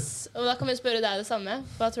 Yes. Og da kan vi spørre deg det samme.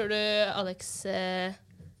 Hva tror du Alex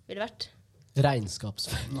ville vært?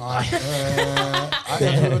 Regnskapsfører. Nei,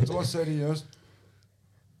 jeg tror det var seriøst.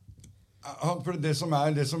 For det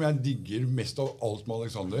som jeg digger mest av alt med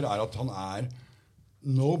Alexander, er at han er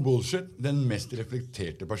no bullshit, den mest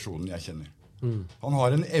reflekterte personen jeg kjenner. Han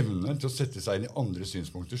har en evne til å sette seg inn i andre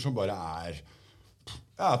synspunkter som bare er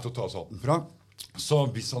til å ta seg hatten fra. Så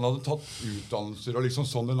hvis han hadde tatt utdannelser og liksom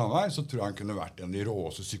sånn den andre, så tror jeg han kunne vært en av de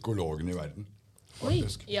råeste psykologene i verden. Oi,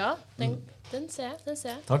 Faktisk. ja, den ser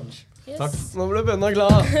jeg. Takk. Yes. Takk. Nå ble bønna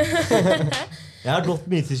glad. Jeg har gått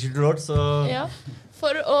mye til psykolog, så Ja.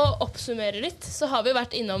 For å oppsummere litt, så har vi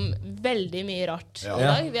vært innom veldig mye rart Ja. i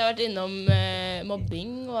dag. Vi har vært innom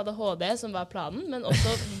mobbing og ADHD, som var planen, men også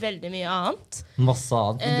veldig mye annet. masse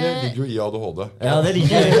annet. Men det ligger jo i ADHD. Ja, det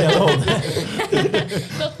liker jeg.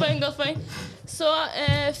 Godt poeng. Så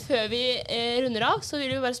før vi runder av, så vil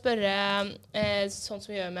vi bare spørre, sånn som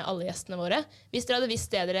vi gjør med alle gjestene våre. Hvis dere hadde visst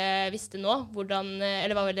det dere visste nå,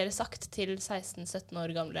 eller hva ville dere sagt til 16-17 år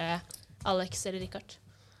gamle Alex eller Rikard?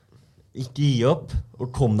 Ikke gi opp og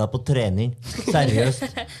kom deg på trening. Seriøst.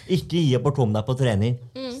 Ikke gi opp og kom deg på trening.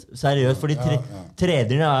 Seriøst, fordi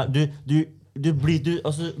treneren er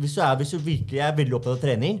altså, hvis du virkelig er veldig opptatt av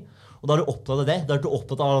trening, og da er du opptatt av det, da er du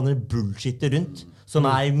opptatt av alle andre bullshit rundt, som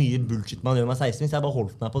er mye bullshit man gjør med 16. Hvis jeg bare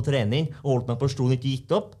holdt meg på trening og holdt meg på stolen og ikke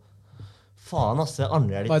gitt opp, faen, ass, jeg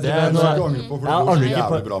angrer litt. Vet du Det hva er noe jeg angrer på, for det går så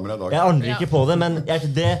jævlig bra med deg i dag. Jeg angrer ikke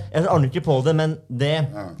på det, men det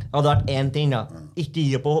hadde vært én ting, da. Ikke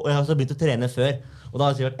gi opp, og jeg har også begynt å trene før. Og da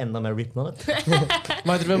har jeg sikkert vært enda mer ripped nå. Vet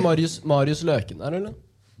dere hvem Marius Løken er, eller?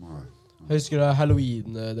 Nei. Husker du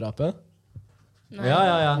Halloween-drapet? Nei. Ja.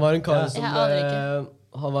 Han var en kar Jeg som aner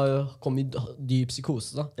kom i dyp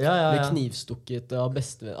psykose, da. Ja. Ble knivstukket av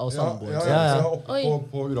av samboeren sin. Ja. Oppe Oi.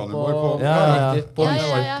 på Uranienborg. Ja. Riktig, på Ja, New jeg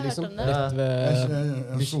York, har hørt liksom. om det. Rett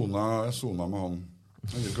ved Jeg sona med han.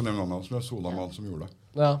 Jeg vil ikke nevne navnet hans, men jeg sona med han som gjorde det.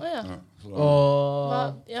 Ja. Å ja. Ja, så da,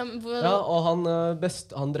 Og, Ja, men ja, og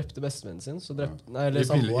han drepte bestevennen sin, så eller I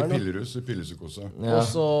samboeren. da. pillerus, i pillepsykose. Ja. Og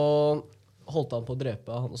så holdt han på å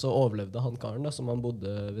drepe han, og så overlevde han karen da, som han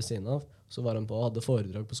bodde ved siden av. Så var han på og hadde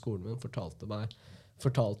foredrag på skolen min,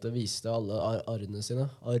 viste alle arrene sine.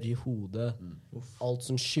 Arr i hodet. Alt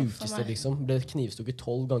sånn sjukeste, meg. liksom. Ble knivstukket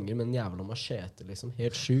 12 ganger med en jævla machete, liksom.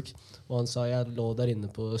 Helt sjukt. Og han sa jeg lå der inne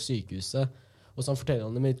på sykehuset. Og så han forteller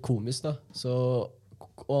han det med litt komisk, da.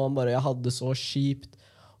 Og han bare jeg hadde det så kjipt.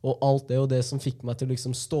 Og alt det og det som fikk meg til å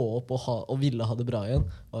liksom stå opp og ville ha det bra igjen,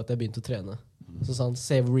 var at jeg begynte å trene. Så sa han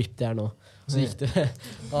se hvor ripped jeg er nå. Så gikk det.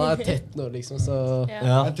 Han er tett nå, liksom. Så Ja.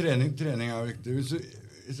 Ja. Nei, trening er viktig.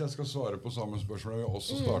 Hvis jeg skal svare på samme spørsmål, vil jeg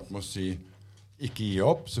også starte med å si ikke gi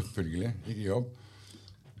opp. Selvfølgelig. Ikke gi opp.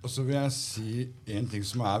 Og så vil jeg si en ting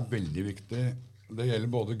som er veldig viktig. Det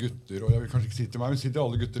gjelder både gutter, og jeg vil kanskje ikke si til meg, men si til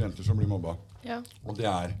alle gutter og jenter som blir mobba. Ja. Og det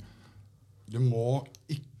er, du må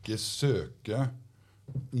ikke søke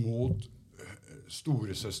mot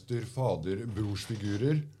storesøster, fader,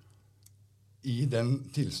 brorsfigurer i den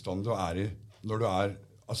tilstanden du er i når du er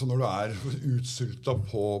utsultet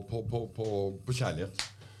på kjærlighet.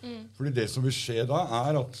 Fordi det som vil skje da,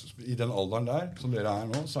 er at i den alderen der, som dere er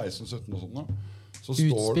nå, 16-17 og sånn da, så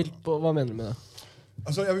Utspilt på, hva mener du med det?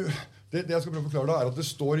 Altså, det jeg skal prøve å forklare da, er at det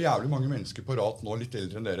står jævlig mange mennesker på rad nå, litt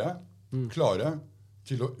eldre enn dere, klare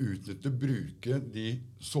til å utnytte, bruke de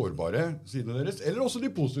sårbare sidene deres, eller også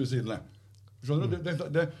de positive sidene. Skjønner du?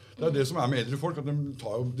 Det er det som er med eldre folk, at de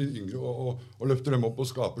tar jo de yngre og løfter dem opp og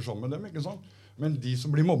skaper sammen med dem, ikke sant? Men de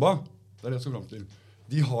som blir mobba, det er det jeg skal frem til,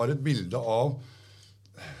 de har et bilde av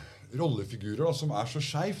rollefigurer da, som er så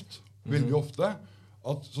skjevt, veldig ofte,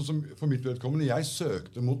 at sånn som for mitt vedkommende, jeg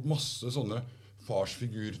søkte mot masse sånne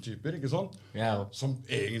farsfigurtyper, ikke sant? Ja. Som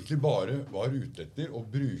egentlig bare var ute etter å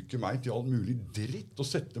bruke meg til alt mulig dritt, og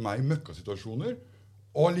sette meg i møkkasituasjoner,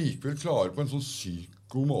 og allikevel klare på en sånn syk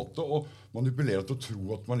god måte å manipulere til å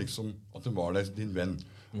tro at man liksom, at den var din venn.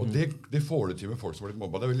 Og det får det til med folk som har blitt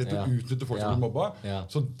mobba. Det er veldig lett å utnytte folk som har blitt mobba. Ja.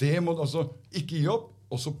 Så det må du altså ikke gi opp,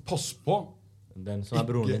 og så pass på Den som er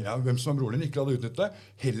broren din. hvem som er broren din, ikke la det utnytte.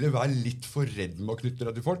 Heller vær litt for redd med å knytte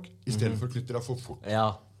deg til folk, i stedet for å knytte deg for fort. Ja,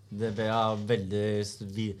 det er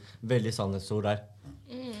veldig sannhetsord der.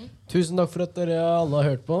 Tusen takk for at dere alle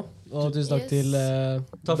har hørt på. Og tusen takk Yes. til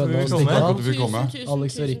Takk for Bønne og at du kom med. Stikkan, Du vil komme.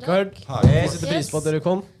 Alex og tusen Rikard. Herlig. Vi setter pris på at dere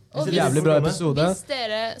kom. Og hvis- Jævlig bra episode. Hvis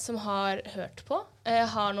dere som har hørt på,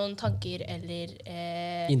 har noen tanker eller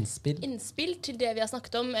innspill til det vi har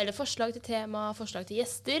snakket om, eller forslag til tema, forslag til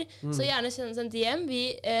gjester, så gjerne send oss en DM.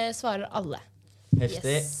 Vi svarer alle. Heftig.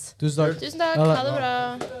 Yes. Tusen takk. Tusen takk. Ha det. Ha det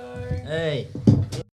bra. Hei.